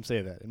hearing him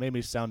say that. It made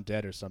me sound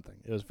dead or something.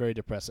 It was very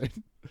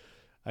depressing.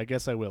 I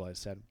guess I will, I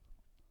said.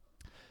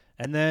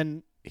 And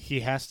then he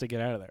has to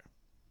get out of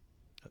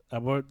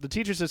there. The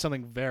teacher says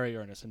something very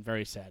earnest and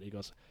very sad. He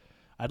goes,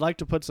 I'd like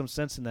to put some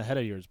sense in the head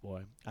of yours,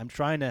 boy. I'm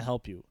trying to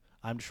help you.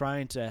 I'm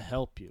trying to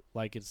help you.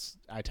 Like, it's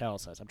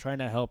italicized. I'm trying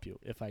to help you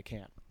if I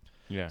can.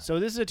 Yeah. So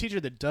this is a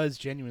teacher that does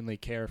genuinely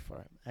care for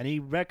him, and he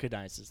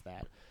recognizes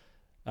that.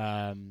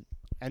 And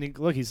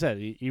he said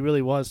he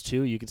really was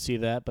too. You could see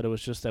that, but it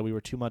was just that we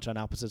were too much on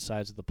opposite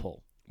sides of the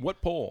pole.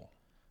 What pole?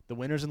 The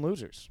winners and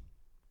losers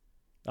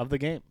of the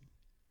game.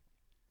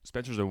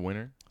 Spencer's a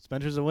winner?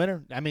 Spencer's a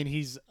winner. I mean,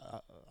 he's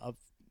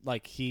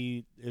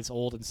he is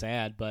old and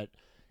sad, but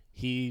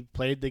he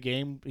played the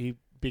game. He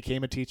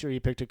became a teacher. He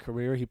picked a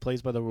career. He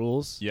plays by the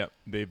rules. Yep.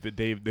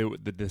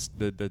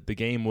 The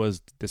game was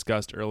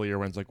discussed earlier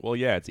when it's like, well,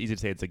 yeah, it's easy to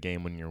say it's a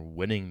game when you're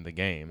winning the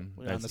game.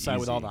 That's on the side easy.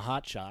 with all the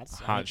hot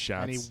shots.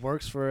 And he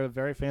works for a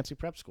very fancy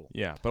prep school.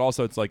 Yeah, but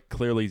also it's like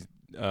clearly.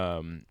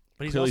 But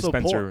he's also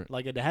Spencer, poor.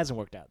 Like, it hasn't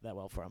worked out that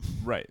well for him.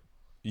 Right.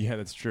 Yeah,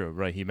 that's true.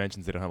 Right. He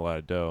mentions they don't have a lot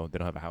of dough. They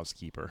don't have a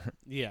housekeeper.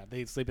 Yeah,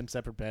 they sleep in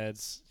separate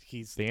beds.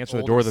 They answer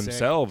the door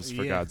themselves,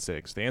 for God's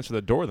sakes. They answer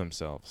the door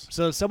themselves.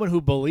 So someone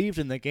who believed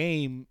in the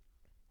game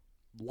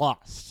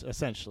lost,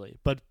 essentially,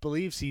 but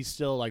believes he's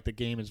still, like, the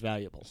game is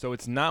valuable. So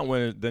it's not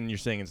then you're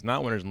saying it's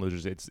not winners and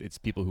losers. It's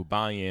people who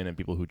buy in and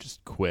people who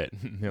just quit.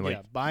 They're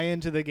like, buy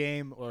into the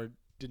game or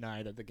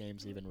deny that the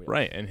game's even real.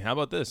 Right. And how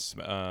about this?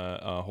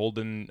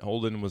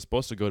 Holden was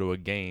supposed to go to a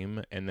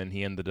game, and then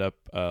he ended up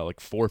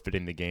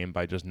forfeiting the game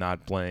by just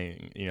not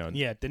playing.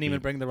 Yeah, didn't even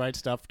bring the right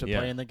stuff to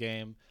play in the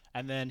game,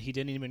 and then he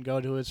didn't even go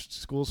to his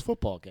school's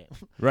football game.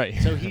 Right.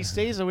 So he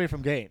stays away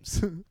from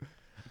games.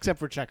 Except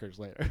for checkers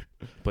later.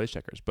 Plays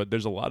checkers. But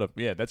there's a lot of,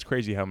 that's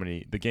crazy how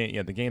many, the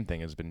game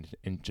thing has been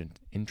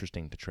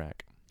interesting to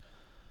track.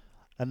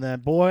 And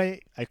then,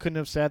 boy, I couldn't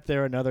have sat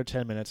there another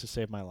 10 minutes to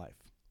save my life.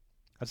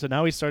 And so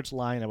now he starts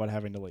lying about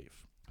having to leave.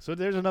 So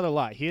there's another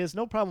lie. He has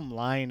no problem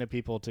lying to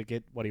people to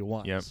get what he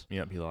wants.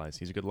 Yep, he lies.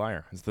 He's a good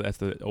liar. That's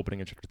the opening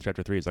of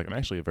chapter 3. He's like, I'm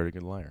actually a very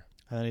good liar.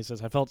 And then he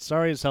says, I felt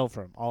sorry as hell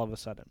for him all of a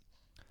sudden.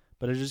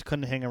 But I just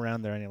couldn't hang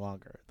around there any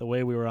longer. The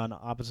way we were on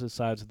opposite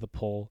sides of the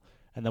pole,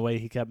 and the way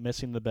he kept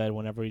missing the bed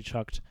whenever he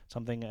chucked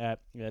something at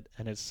it,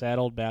 and his sad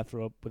old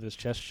bathrobe with his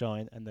chest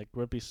showing, and the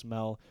grippy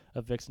smell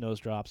of Vic's nose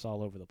drops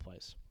all over the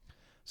place.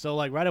 So,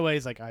 like, right away,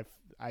 he's like,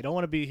 I don't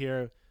want to be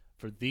here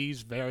for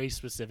these very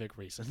specific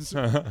reasons.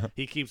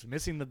 He keeps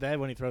missing the bed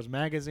when he throws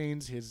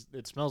magazines.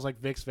 It smells like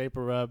Vic's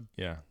vapor rub.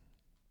 Yeah.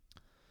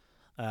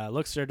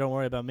 Look, sir, don't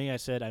worry about me. I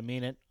said, I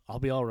mean it. I'll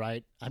be all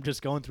right. I'm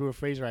just going through a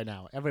phase right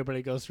now.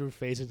 Everybody goes through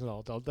phases and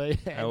all, don't they?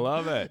 I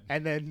love it.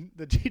 And then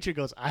the teacher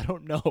goes, I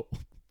don't know.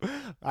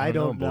 I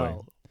don't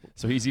know.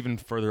 So he's even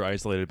further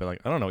isolated, but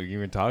like, I don't know what you're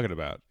even talking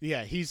about.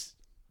 Yeah,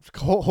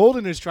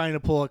 Holden is trying to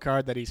pull a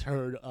card that he's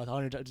heard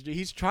 100 times.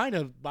 He's trying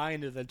to buy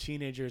into the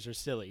teenagers are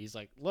silly. He's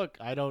like, look,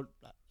 I don't,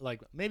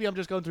 like, maybe I'm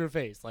just going through a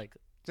phase. Like,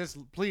 just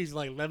please,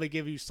 like, let me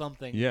give you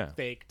something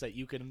fake that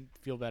you can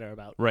feel better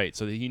about. Right.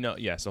 So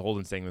so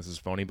Holden's saying this is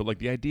phony, but like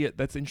the idea,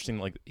 that's interesting.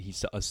 Like,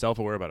 he's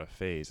self-aware about a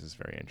phase is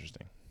very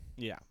interesting.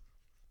 Yeah.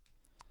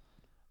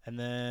 And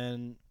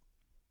then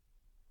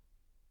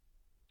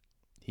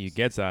he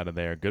gets out of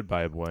there.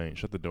 Goodbye, boy.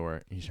 Shut the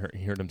door. He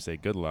heard him say,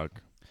 good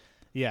luck.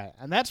 Yeah,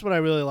 and that's what I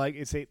really like.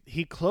 Is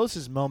he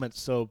closes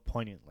moments so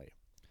poignantly.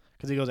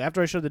 Because he goes,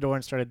 after I shut the door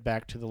and started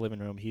back to the living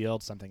room, he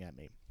yelled something at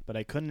me, but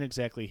I couldn't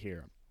exactly hear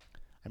him.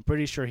 I'm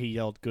pretty sure he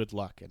yelled good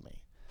luck at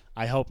me.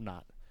 I hope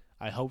not.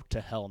 I hope to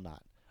hell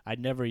not. I'd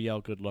never yell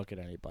good luck at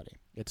anybody.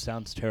 It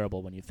sounds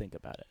terrible when you think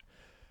about it.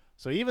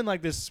 So even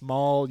like this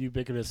small,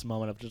 ubiquitous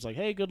moment of just like,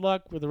 hey, good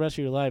luck with the rest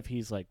of your life,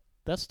 he's like,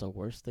 that's the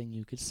worst thing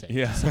you could say.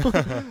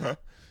 Yeah.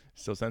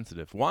 So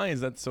sensitive. Why is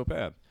that so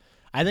bad?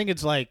 I think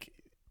it's like,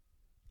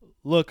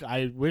 look,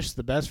 I wish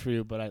the best for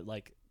you, but I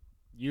like,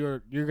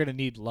 you're gonna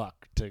need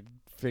luck to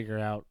figure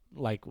out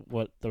like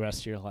what the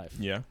rest of your life.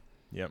 Yeah.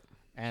 Yep.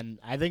 And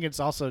I think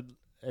it's also,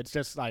 it's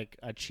just like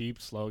a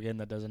cheap slogan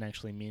that doesn't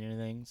actually mean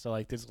anything. So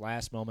like this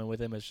last moment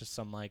with him is just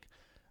some like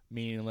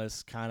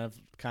meaningless kind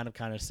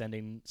of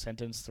sending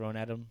sentence thrown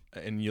at him.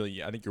 And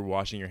I think you're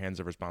washing your hands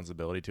of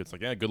responsibility too. It's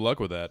like, yeah, good luck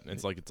with that. And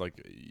it's like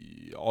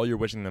all you're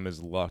wishing them is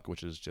luck,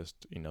 which is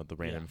just the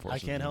random force. I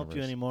can't help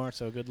you anymore,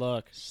 so good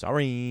luck.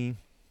 Sorry.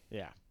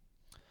 Yeah.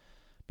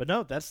 But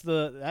no, that's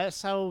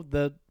how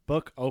the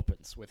book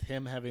opens, with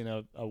him having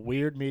a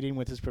weird meeting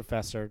with his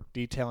professor,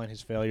 detailing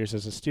his failures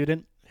as a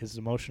student, his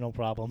emotional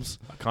problems,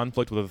 a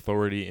conflict with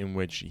authority in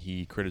which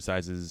he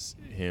criticizes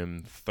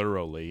him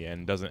thoroughly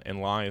and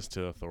lies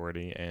to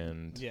authority,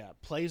 and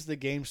plays the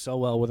game so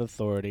well with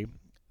authority,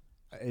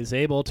 is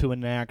able to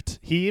enact.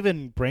 He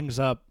even brings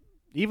up,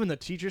 even the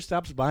teacher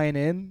stops buying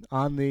in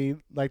on the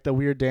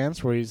weird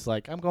dance where he's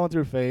like, I'm going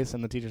through a phase,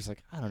 and the teacher's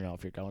like, I don't know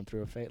if you're going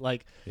through a phase.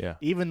 Like,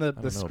 even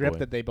the script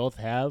that they both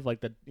have,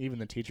 like even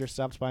the teacher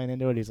stops buying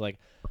into it. He's like,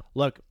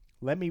 look,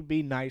 let me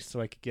be nice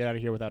so I can get out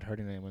of here without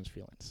hurting anyone's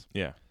feelings.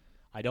 Yeah.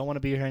 I don't want to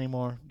be here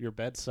anymore. Your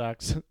bed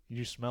sucks.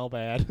 You smell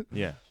bad.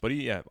 Yeah, but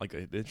the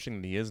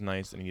interesting, he is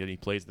nice and he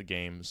plays the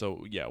game.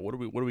 So yeah, where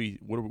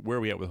are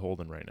we at with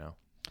Holden right now?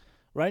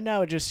 Right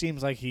now, it just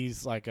seems like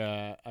he's like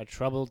a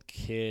troubled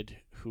kid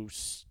who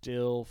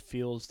still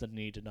feels the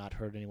need to not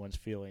hurt anyone's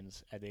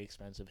feelings at the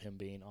expense of him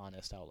being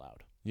honest out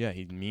loud. Yeah,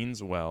 he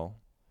means well,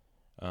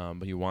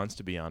 but he wants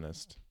to be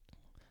honest.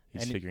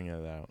 He's figuring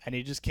it out. And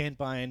he just can't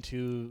buy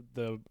into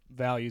the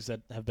values that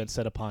have been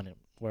set upon him,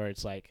 where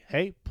it's like,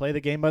 hey, play the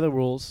game by the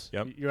rules.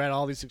 Yep. You're at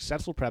all these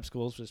successful prep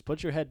schools. Just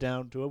put your head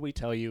down, do what we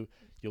tell you.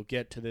 You'll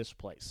get to this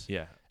place.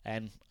 Yeah.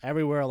 And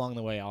everywhere along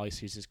the way, all he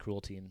sees is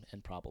cruelty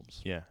and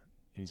problems. Yeah.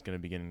 He's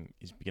beginning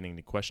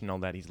to question all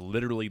that. He's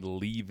literally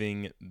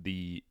leaving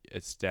the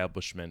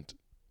establishment.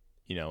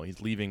 He's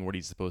leaving what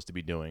he's supposed to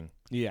be doing.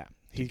 Yeah.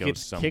 He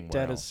gets kicked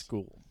out of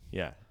school.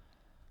 Yeah.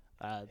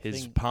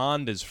 His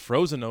pond is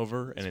frozen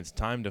over, and it's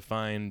time to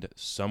find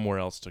somewhere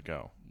else to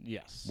go.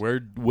 Yes. Where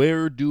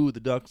do the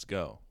ducks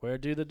go? Where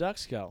do the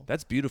ducks go?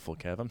 That's beautiful,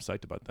 Kev. I'm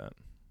psyched about that.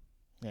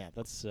 Yeah,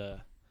 that's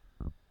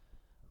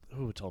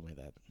who told me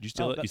that? Did you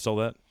steal it? You stole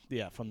that?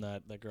 Yeah, from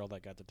the girl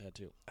that got the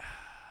tattoo.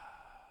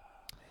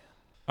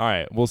 All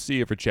right, we'll see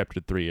you for Chapter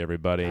 3,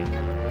 everybody.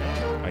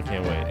 I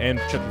can't wait. And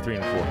Chapter 3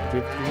 and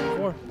 4. 3 and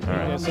 4. All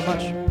right. Thank you so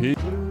much.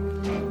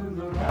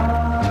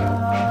 Peace.